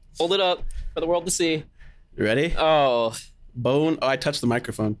 Hold it up for the world to see. You ready? Oh. Bone. Oh, I touched the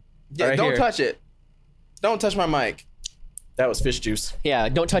microphone. Yeah, Right don't here. touch it. Don't touch my mic. That was fish juice. Yeah,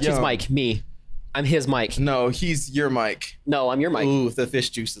 don't touch his Yo. mic. Me. I'm his mic. No, he's your mic. No, I'm your mic. Ooh, the fish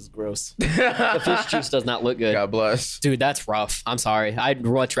juice is gross. The fish juice does not look good. God bless. Dude, that's rough. I'm sorry. I'd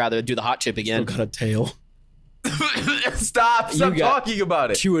much rather do the hot chip Still again. got a tail. Stop You got- talking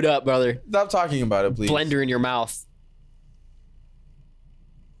about it. Chew it up, brother. Stop talking about it, please. Blender in your mouth.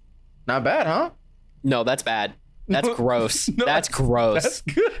 Not bad, huh? No, that's bad. That's gross. No, that's gross. That's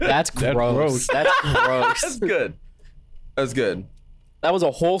good. That's gross. gross. That's gross. That's good. That's good. That was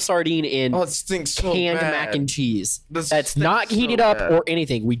a whole sardine in Oh, it stinks so canned bad. mac and cheese. This That's stinks not so heated up bad. or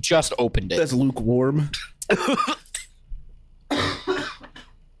anything. We just opened it. That's lukewarm.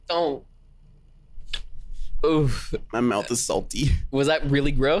 Don't. Oof. My mouth is salty. Was that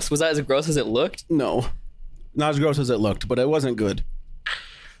really gross? Was that as gross as it looked? No. Not as gross as it looked, but it wasn't good.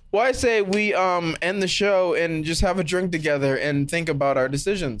 Well, I say we end the show and just have a drink together and think about our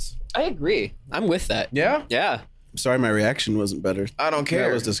decisions. I agree. I'm with that. Yeah? Yeah. I'm sorry my reaction wasn't better. I don't care.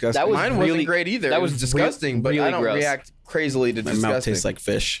 That was disgusting. That was Mine really- wasn't great either. that It was was disgusting, but really I don't gross. react crazily to my disgusting. mouth tastes like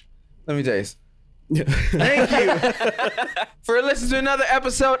fish. Let me taste. Thank you for listening to another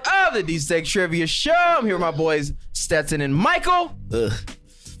episode of the D-Steak Trivia Show. I'm here with my boys Stetson and Michael. Ugh.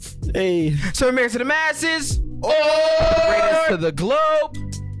 Hey, So we're married to the masses. Greatest to the globe.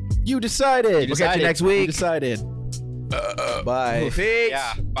 you decided. We'll catch you next You week. decided. Bye. Peace.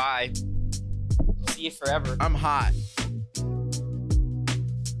 Yeah. Bye. See you forever. I'm hot.